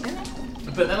 tequila.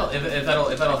 But if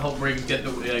that'll help Briggs get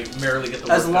the merrily get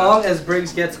the As work long done. as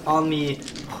Briggs gets on the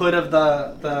hood of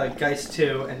the Geist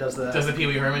 2 and does the Pee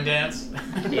Wee Herman dance?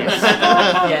 Yes.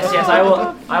 yes. I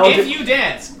will. If you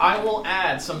dance, I will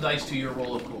add some dice to your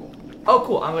roll of cool. Oh,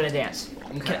 cool! I'm gonna dance.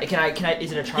 Okay. Can I?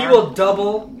 Is it a charm? He will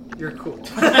double your cool.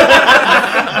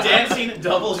 Dancing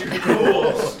doubles your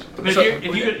cool. But if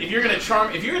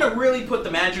you're gonna really put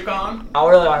the magic on. I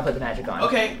really want to put the magic on.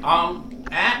 Okay.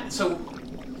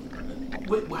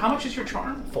 How much is your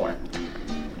charm? 4.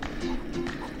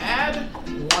 Add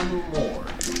 1 more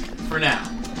for now.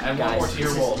 Add 1 more to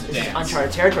your roll to This dance. is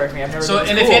uncharted territory for me. I've never. So,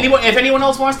 been and cool. if anyone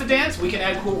else wants to dance, we can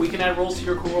add rolls to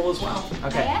your cool roll as well.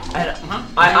 Okay. Yeah?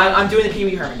 I'm doing the Pee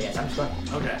Wee Herman dance. I'm just going.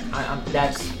 Okay.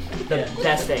 That's the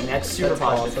best thing. That's super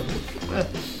positive.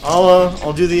 Awesome.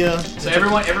 I'll do the. So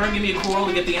everyone give me a cool roll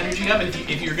to get the energy up, and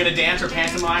if you're gonna dance or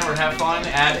pantomime or have fun,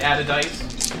 add a dice.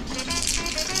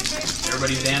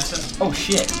 Everybody's dancing. Oh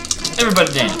shit!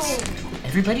 Everybody dance.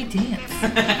 Everybody dance.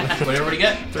 What did everybody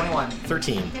get? 21.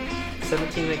 13.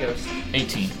 17 the ghost.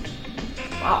 18.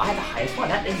 Wow, I had the highest one.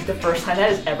 That is the first time that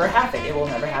has ever happened. It will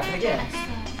never happen again.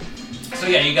 So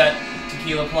yeah, you got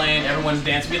tequila playing. Everyone's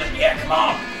dancing, being like, "Yeah, come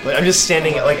on!" I'm just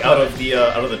standing out of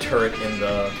the turret in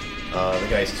the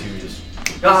guys too. Just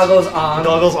Goggles on.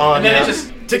 goggles on. And then yeah. it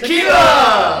just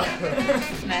tequila.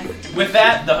 With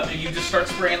that, you just start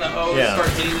spraying the hose, Yeah. start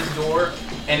hitting this door,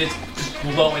 and it's just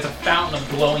glowing. It's a fountain of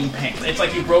glowing pink. It's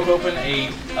like you broke open a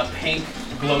pink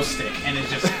glow stick, and it's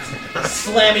just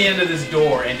slamming into this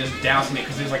door and just dousing it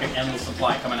because there's like an endless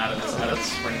supply coming out of this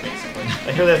spring, basically.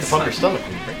 I hear they have to pump your stomach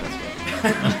when you drink that stuff.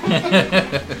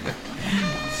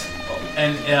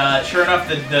 And sure enough,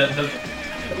 the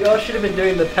You all should have been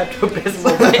doing the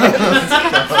Pepto-Bismol dance.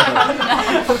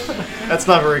 That's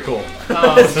not very cool.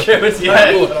 That's true. It's not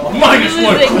cool at all. minus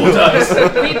 1 cool dice.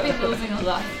 We've been losing a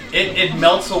lot. It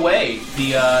melts away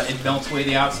the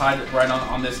outside right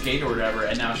on this gate or whatever,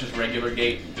 and now it's just regular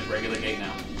gate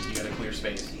now. You got a clear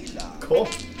space. Cool.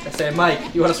 I say,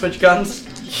 Mike, you want to switch guns?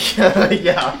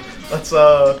 Yeah. Let's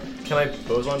can I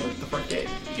pose on the front gate?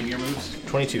 Give me your moves.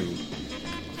 22.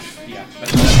 Yeah.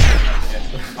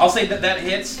 I'll say that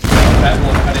hits. That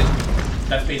will cut it.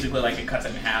 That's basically like it cuts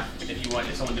it in half. If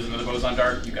someone does another boson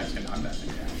dart, you guys can knock that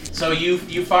thing down. So you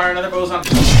fire another boson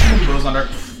dart.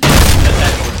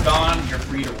 That door's gone. You're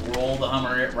free to roll the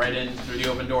Hummer right in through the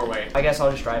open doorway. I guess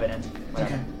I'll just drive it in.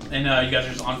 Whatever. Okay. And you guys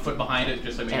are just on foot behind it,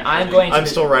 just so And I'm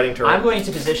still riding turret. I'm going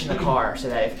to position the car so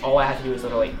that if all I have to do is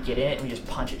literally get in it and we just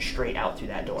punch it straight out through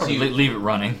that door. So leave it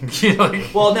running.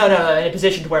 Well, no, in a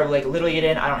position to where we literally get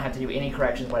in. I don't have to do any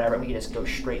corrections, whatever. We can just go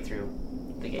straight through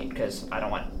the gate because I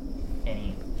don't want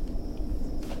any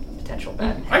potential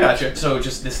bad. I gotcha. So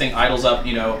just this thing idles up,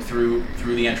 through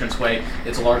the entranceway.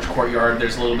 It's a large courtyard.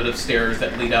 There's a little bit of stairs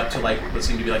that lead up to what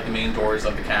seem to be the main doors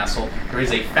of the castle. There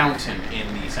is a fountain in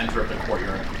the center of the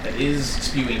courtyard that is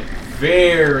spewing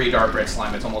very dark red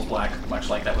slime. It's almost black, much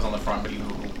like that was on the front, but even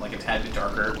like a tad bit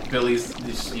darker. Billy's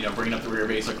just bringing up the rear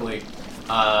basically.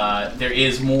 There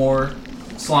is more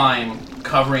slime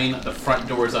covering the front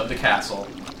doors of the castle.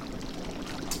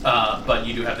 But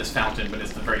you do have this fountain, but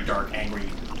it's the very dark,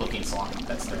 angry-looking slime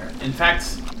that's there. In fact,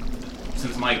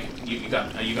 since Mike, you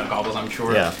got goggles, I'm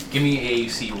sure. Yeah. Give me a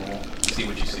C roll. See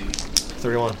what you see.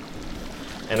 31.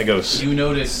 And a ghost. You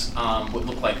notice what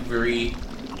look like very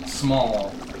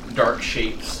small, dark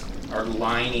shapes are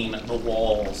lining the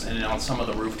walls and on some of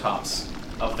the rooftops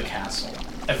of the castle.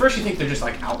 At first, you think they're just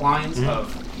like outlines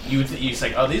of. You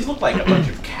say, oh, these look like a bunch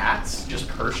of cats just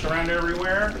perched around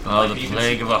everywhere. Oh, the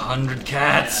plague of 100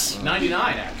 cats. Yeah,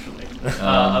 99 actually.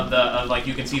 of like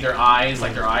you can see their eyes,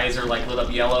 like their eyes are like lit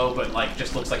up yellow, but like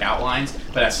just looks like outlines.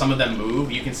 But as some of them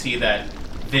move, you can see that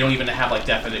they don't even have like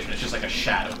definition. It's just like a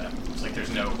shadow that moves. Like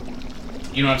there's no,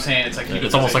 you know what I'm saying? It's like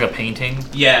it's almost like a painting.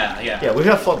 Yeah. Yeah, we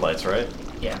have floodlights, right?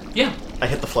 Yeah. I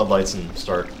hit the floodlights and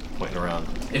start pointing around.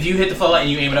 If you hit the floodlight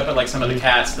and you aim it up at like some of the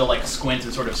cats, they'll like squint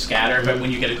and sort of scatter. But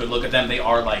when you get a good look at them, they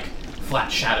are like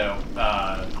flat shadow.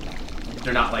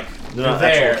 They're not like they're not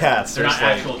there. Actual cats. They're not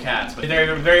actual cats, but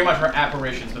they're very much are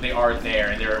apparitions. But they are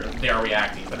there and they are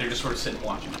reacting. But they're just sort of sitting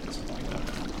watching at this point.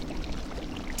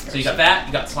 So you got that.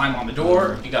 You got slime on the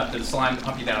door. You got the slime to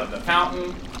pump you down to the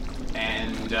fountain,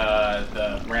 and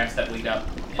the ramps that lead up.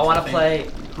 I want to play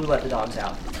Who Let the Dogs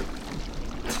Out.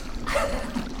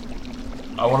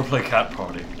 I want to play Cat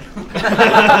Party.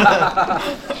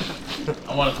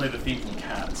 I want to play the theme from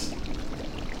Cats.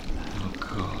 Oh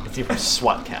god. The theme from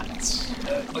SWAT Cats.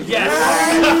 Yes!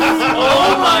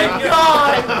 Oh my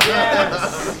god!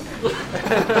 Yes!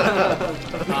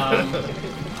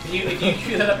 If you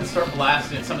cue that up and start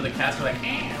blasting it, some of the cats are like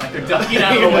they're ducking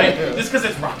out of the way, just because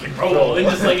it's rock and roll, and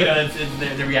just like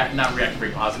they're not reacting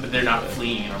very positive, but they're not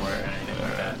fleeing or anything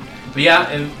like that. But yeah,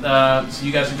 and so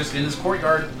you guys are just in this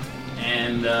courtyard,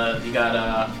 and you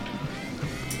got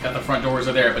the front doors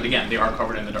are there, but again, they are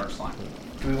covered in the dark slime.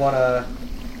 Do we want to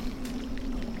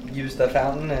use the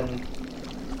fountain and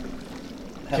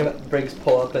have Briggs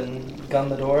pull up and gun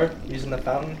the door using the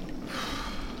fountain?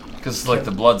 Because it's like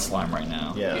the blood slime right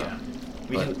now. Yeah.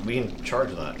 We can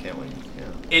charge that, can't we?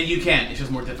 Yeah. And you can. It's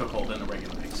just more difficult than the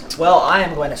regular things. Well, I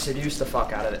am going to seduce the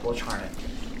fuck out of it. We'll charm it.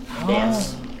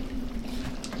 Dance.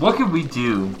 What could we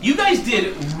do? You guys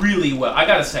did really well. I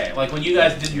gotta say, like when you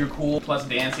guys did your cool plus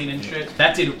dancing and shit,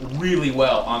 that did really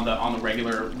well on the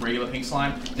regular pink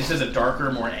slime. This is a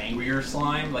darker, more angrier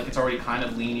slime. Like it's already kind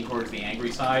of leaning towards the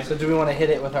angry side. So do we want to hit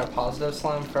it with our positive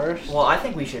slime first? Well, I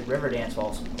think we should river dance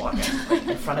while walking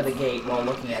in front of the gate while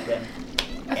looking at them.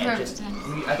 And just,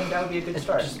 I think that would be a good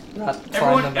start.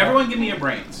 Everyone, give me a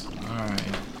brains. All right.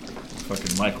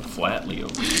 Fucking Michael Flatley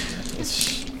over here.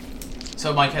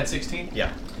 So Mike had 16.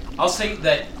 Yeah. I'll say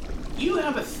that you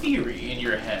have a theory in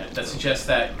your head that suggests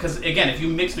that, because again, if you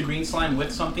mix the green slime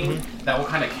with something, that will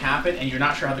kind of cap it, and you're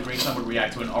not sure how the green slime would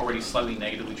react to an already slightly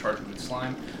negatively charged blue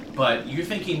slime. But you're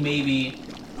thinking maybe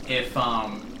if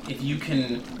you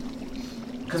can,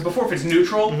 because before if it's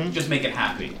neutral, just make it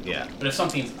happy. Yeah. But if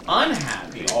something's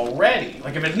unhappy already,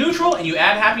 like if it's neutral and you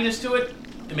add happiness to it,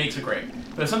 it makes it great.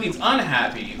 But if something's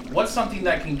unhappy, what's something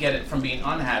that can get it from being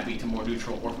unhappy to more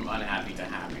neutral, or from unhappy to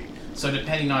happy? So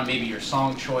depending on maybe your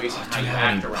song choice and how you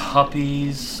act around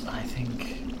puppies, I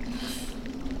think.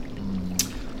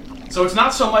 So it's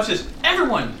not so much as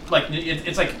everyone, like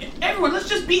it's like everyone, let's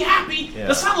just be happy. Yeah.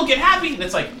 The song will get happy, and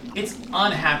it's like it's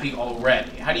unhappy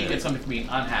already. How do you get something from being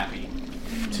unhappy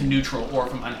to neutral, or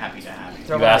from unhappy to happy?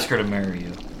 You ask her to marry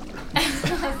you.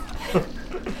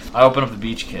 I open up the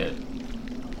beach kit,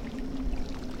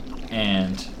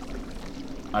 and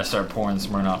I start pouring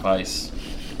Smirnoff Ice.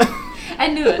 I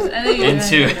knew it. I knew you were gonna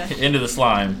do that. into the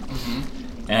slime,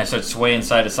 and I start swaying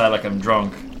side to side like I'm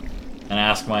drunk, and I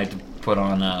ask Mike to put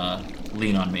on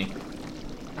Lean on Me.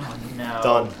 Oh no.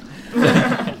 Done.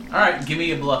 All right, give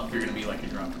me a bluff if you're gonna be like a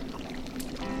drunk.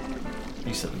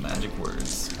 You said the magic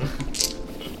words.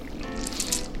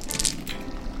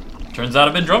 Turns out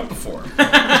I've been drunk before.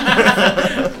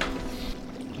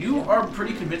 You are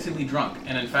pretty convincingly drunk,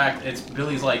 and in fact, it's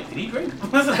Billy's like, did he drink?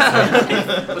 Was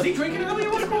he drinking earlier?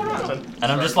 What's going on?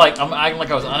 And I'm just like, I'm acting like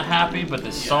I was unhappy, but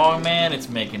this song, man, it's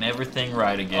making everything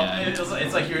right again.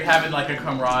 It's like you're having like a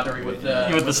camaraderie with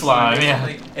the slime, yeah.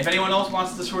 If anyone else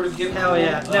wants to sort of give Hell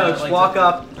yeah. No, just walk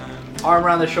up, arm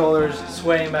around the shoulders,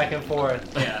 swaying back and forth.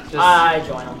 Yeah. I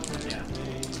join them. Yeah.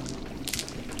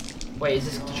 Wait, is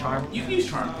this charm? You can use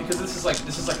charm because this is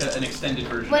like an extended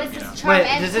version. What of, is you know. this charm? Wait,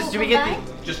 and does this? cool Do we get die?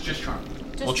 Just charm.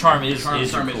 Well, charm is Charm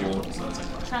is cool. your cool, so that's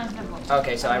like Charm's my cool.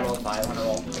 Okay, so I rolled 5. I want to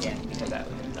roll again because that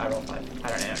I rolled 5. I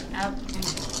don't know. Oh.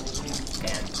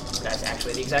 And that's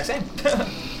actually the exact same.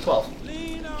 12.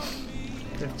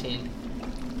 15.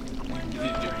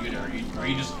 Are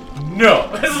you just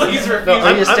no? It's like he's refusing.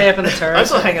 No, you stay up in the turret. I'm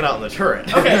still hanging out in the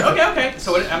turret. Okay.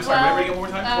 So I'm sorry. Wait, again one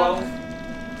more time.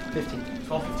 12, 15.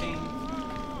 12, 15,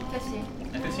 15.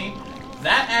 and 15.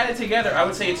 That added together, I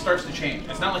would say it starts to change.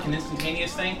 It's not like an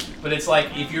instantaneous thing, but it's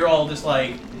like if you're all just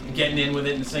like getting in with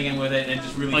it and singing with it and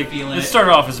just really Like, feeling it it.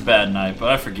 started off as a bad night, but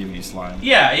I forgive you, Slime.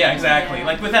 Yeah, exactly.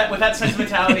 Like with that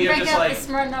sentimentality of Break just up like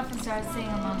the Smirnoff and start singing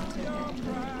along to it.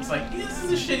 it's like this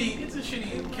is it's a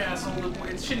shitty castle.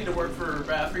 It's shitty to work for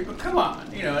Bathory, but come on,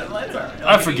 it's alright.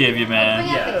 I forgive you, man.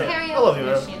 Bring out the I karaoke love you,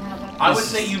 man. machine. How about I would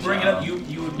say you bring it up.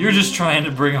 You're just trying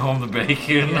to bring home the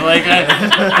bacon. Like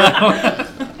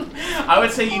I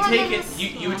would say you take it.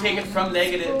 You would take it from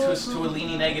negative to a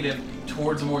leaning negative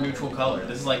towards a more neutral color.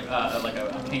 This is like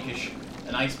a pinkish,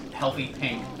 a nice healthy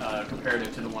pink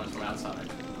comparative to the ones from outside.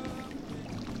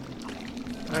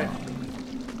 All right.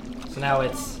 So now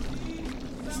it's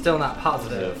still not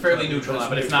positive. Fairly neutral now,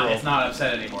 but it's not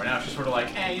upset anymore. Now it's just sort of like,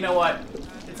 you know what?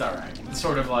 It's all right. It's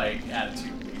sort of like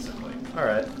attitude, basically. All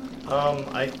right.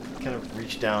 I kind of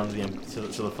reach down to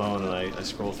the phone and I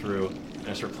scroll through and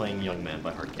I start playing "Young Man"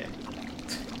 by Hard K.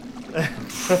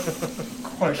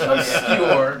 Of course,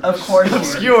 obscure. Of course,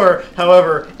 obscure.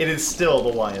 However, it is still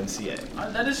the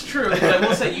YMCA. That is true. But I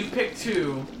will say you picked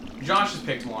two. Josh has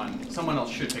picked one. Someone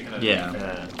else should pick another.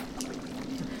 Yeah.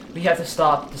 We have to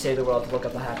stop to save the world to look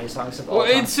up the happiest songs of all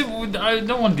time. I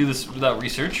don't want to do this without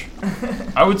research.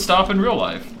 I would stop in real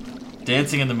life.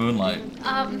 Dancing in the Moonlight.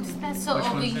 That's so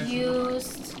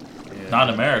overused. Not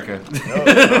in America. No,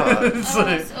 it's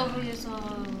not. It's overused all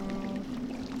over.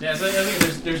 Yeah, so I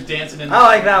think there's dancing in. I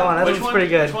like that one. That Which one's one? pretty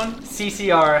good. Which one?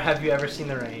 CCR. Have you ever seen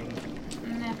the rain?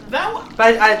 That one.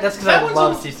 But that's because I one's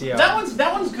love CCR.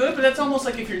 That one's good, but that's almost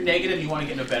like if you're negative, you want to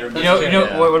get in a better. You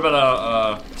know what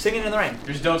about Singing in the Rain?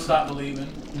 There's Don't Stop Believing.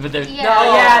 But No,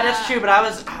 yeah, that's true. But I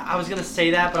was gonna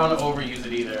say that, but I don't want to overuse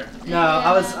it either. No,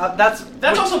 I was.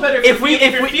 That's also better if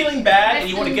you're feeling bad and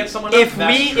you want to get someone. If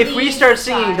we start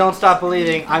singing "Don't Stop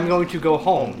Believing," I'm going to go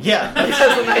home. Yeah,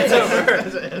 because the night's over.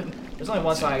 There's only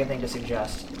one song I can think to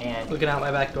suggest, and looking out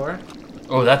my back door.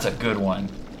 Oh, that's a good one.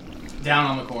 Down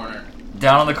on the Corner.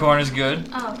 Down on the Corner is good.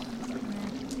 Oh.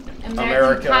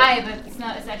 America. Pie, but it's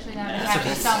not. It's actually not a happy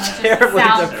song. It's just terribly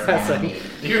sounds depressing.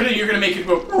 happy. You're gonna make it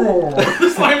go. The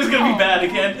slime is gonna be bad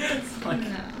again. It's like,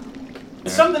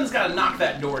 something's gotta knock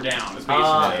that door down. Is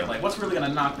basically like what's really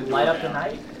gonna knock the door Light down. Up the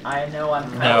Night. I know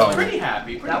I'm. No. Pretty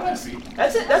happy.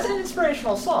 That's an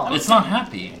inspirational song. It's not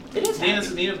happy. It is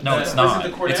happy. No, it's not.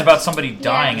 It's about somebody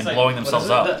dying and blowing themselves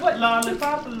up.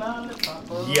 Lollipop.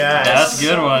 Yes. That's a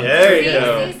good one. There you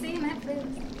go.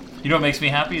 You know what makes me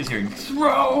happy is hearing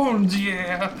Thrones,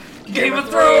 yeah. Game of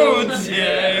Thrones,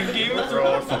 yeah. Game of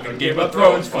Thrones, fucking Game of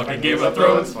Thrones, fucking Game of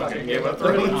Thrones, fucking Game of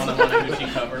Thrones. On the Monday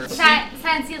cover.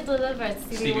 Science Seal Delivered,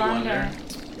 Stevie Wonder.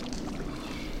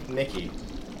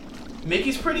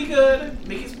 Mickey's pretty good.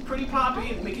 Mickey's pretty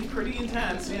poppy. Mickey's pretty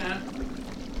intense. Yeah.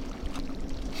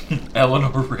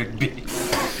 Eleanor Rigby.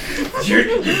 You're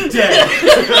dead.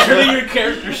 Turning your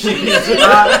character sheet.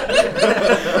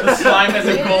 The slime has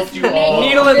engulfed you all.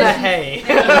 Needle in the hay.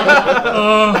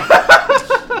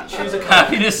 Choose a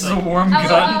Happiness is a warm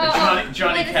gun.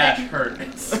 Johnny Cash hurt. Wait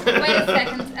a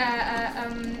second.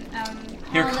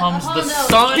 Here comes the no.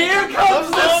 sun. Here comes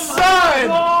the sun!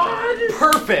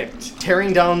 Perfect!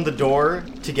 Tearing down the door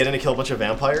to get in to kill a bunch of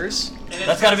vampires.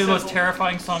 That's got to be the most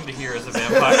terrifying song to hear as a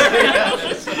vampire.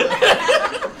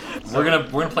 We're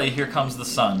gonna play "Here Comes the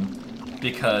Sun"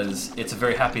 because it's a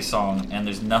very happy song, and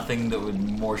there's nothing that would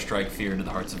more strike fear into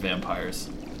the hearts of vampires.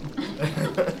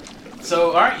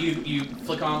 So, all right, you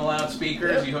flick on the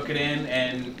loudspeakers, you hook it in,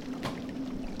 and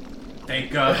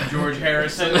thank God for George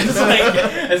Harrison.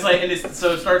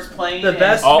 So it starts playing. The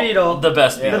best Beatle. The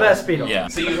best Beatle. The best Beatle. Yeah.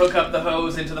 So you hook up the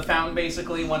hose into the fountain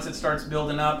basically once it starts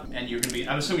building up, and you're gonna be.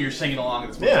 I'm assuming you're singing along at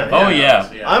this point. Yeah. Oh yeah.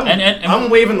 So, I'm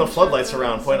waving the floodlights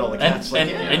around, pointing all the cats.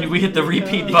 And we hit the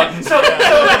repeat button. So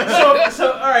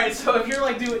all right. So if you're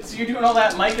you're doing all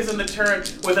that. Mike is in the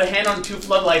turret with a hand on two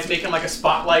floodlights, making like a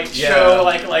spotlight show,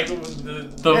 like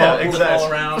the all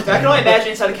around. I can only imagine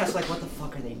inside the castle, like, what the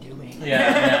fuck are they doing?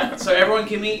 Yeah. So everyone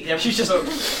can meet. She's just.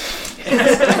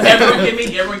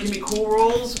 everyone can be cool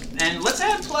rolls, and let's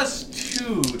add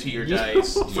 +2 to your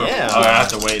dice. Yeah. I have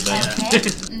to wait then. Okay.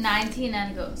 19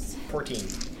 and goes. 14.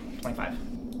 25.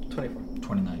 24.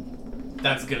 29.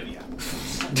 That's good. Yeah.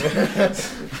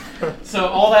 So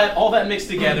all that mixed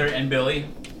together, and Billy's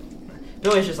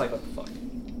just like, what the fuck?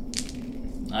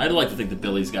 I'd like to think that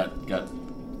Billy's got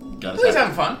his Billy's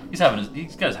having fun.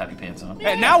 He's got his happy pants on.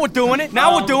 And now we're doing it.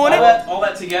 All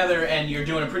that together, and you're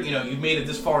doing a pretty. You've made it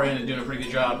this far in and doing a pretty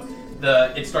good job.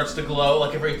 It starts to glow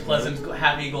like a very pleasant,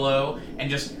 happy glow, and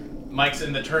just Mike's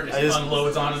in the turret just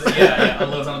unloads onto the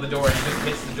unloads onto the door, and it just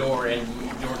hits the door, and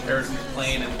George Harrison's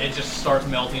playing, and it just starts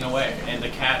melting away, and the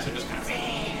cats are just kind of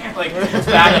like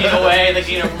backing away,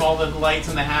 from all the lights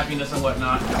and the happiness and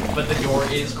whatnot. But the door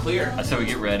is clear. So we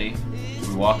get ready.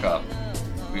 We walk up.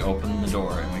 We open the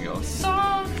door and we go,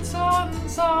 "Sun, sun,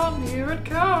 sun, here it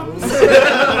comes." Just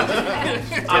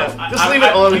leave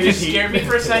it on. You scared me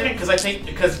for a second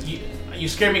because you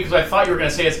scared me because I thought you were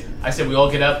gonna say this. I said we all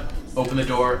get up, open the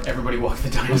door, everybody walk the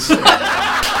dinosaur.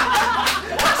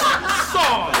 So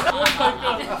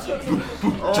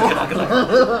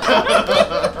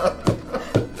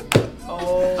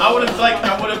I would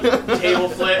have table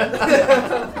flip.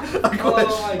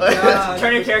 Oh my god.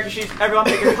 Turn your character sheet. Everyone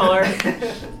pick your color.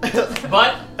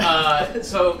 But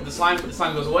so the slime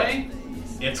goes away.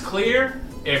 It's clear.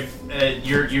 If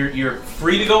you're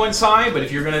free to go inside, but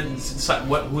if you're gonna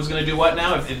who's gonna do what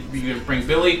now? If you're gonna bring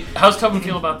Billy, how's Tobin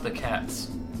feel about the cats?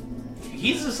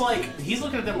 He's just like he's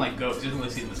looking at them like ghosts. He doesn't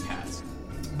really see them as cats.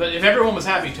 But if everyone was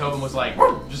happy, Tobin was like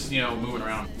just moving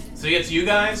around. So it's you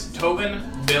guys, Tobin,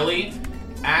 Billy,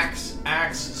 axe,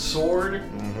 sword.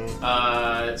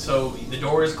 Mm-hmm. So the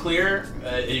door is clear.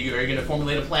 Are you gonna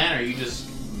formulate a plan, or are you just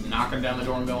knocking down the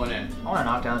door and going in? I want to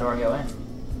knock down the door and go in.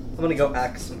 I'm gonna go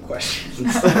ask some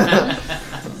questions.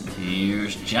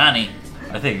 Here's Johnny.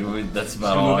 I think that's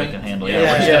about all I can handle.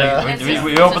 Yeah.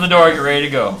 We open the door, get ready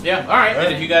to go. Yeah, all right.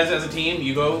 And if you guys as a team,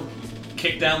 you go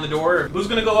kick down the door. Who's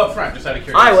going to go up front, just out of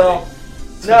curiosity? I will.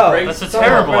 No, that's a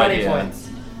terrible idea. Points.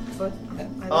 But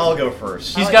I'll go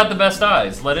first. He's got the best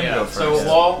eyes. Let him go first. So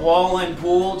wall and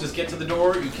pool, just get to the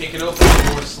door, you kick it open, the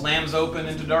door slams open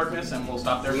into darkness, and we'll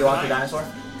stop there. You want the dinosaur?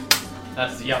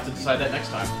 You have to decide that next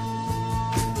time.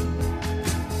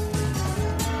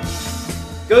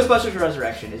 Ghostbusters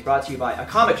Resurrection is brought to you by a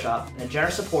comic shop and the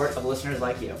generous support of listeners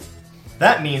like you.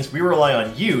 That means we rely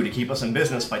on you to keep us in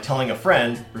business by telling a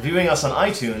friend, reviewing us on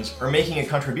iTunes, or making a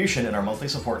contribution in our monthly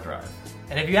support drive.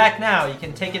 And if you act now, you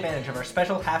can take advantage of our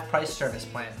special half-price service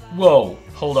plan. Whoa,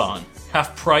 hold on.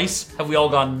 Half price? Have we all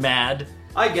gone mad?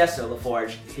 I guess so,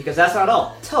 LaForge, because that's not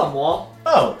all. Tell them, Wall.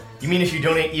 Oh, you mean if you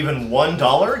donate even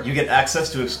 $1, you get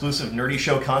access to exclusive Nerdy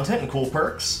Show content and cool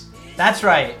perks? That's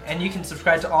right, and you can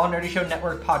subscribe to all Nerdy Show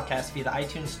Network podcasts via the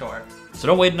iTunes Store. So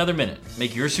don't wait another minute.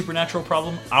 Make your supernatural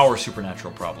problem our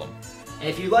supernatural problem. And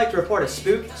if you'd like to report a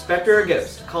spook, specter, or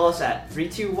ghost, call us at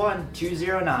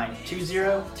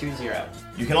 321-209-2020.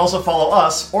 You can also follow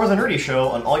us or The Nerdy Show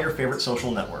on all your favorite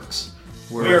social networks.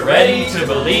 We're ready to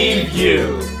believe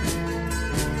you.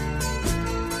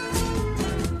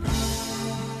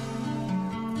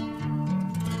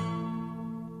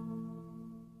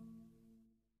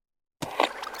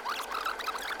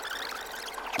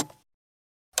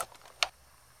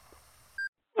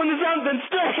 When there's something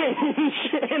strange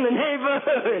in the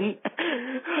neighborhood,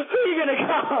 who are you gonna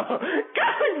call?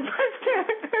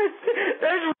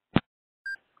 Ghostbusters!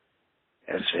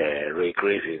 It's very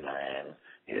creepy, man.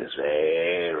 It's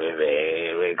very,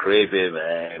 very creepy,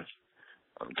 man.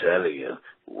 I'm telling you,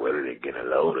 where did they get a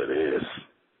load of this?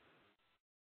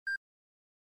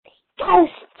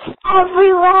 Ghosts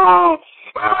everywhere!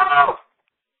 Ah!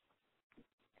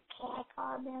 Okay, I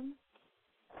called them.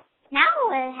 Now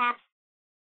what happened?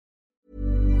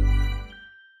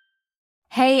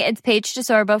 Hey, it's Paige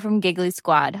DeSorbo from Giggly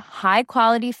Squad. High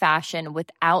quality fashion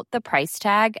without the price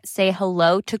tag. Say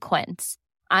hello to Quince.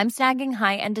 I'm snagging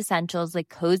high-end essentials like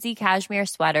cozy cashmere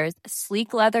sweaters,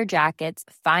 sleek leather jackets,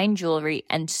 fine jewelry,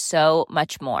 and so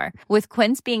much more. With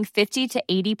Quince being 50 to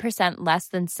 80% less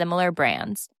than similar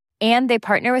brands. And they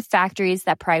partner with factories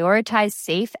that prioritize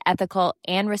safe, ethical,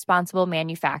 and responsible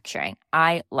manufacturing.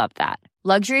 I love that.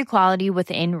 Luxury quality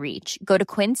within reach. Go to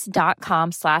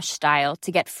quince.com/style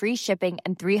to get free shipping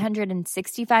and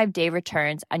 365-day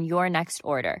returns on your next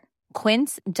order.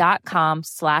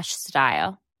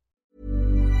 Quince.com/style.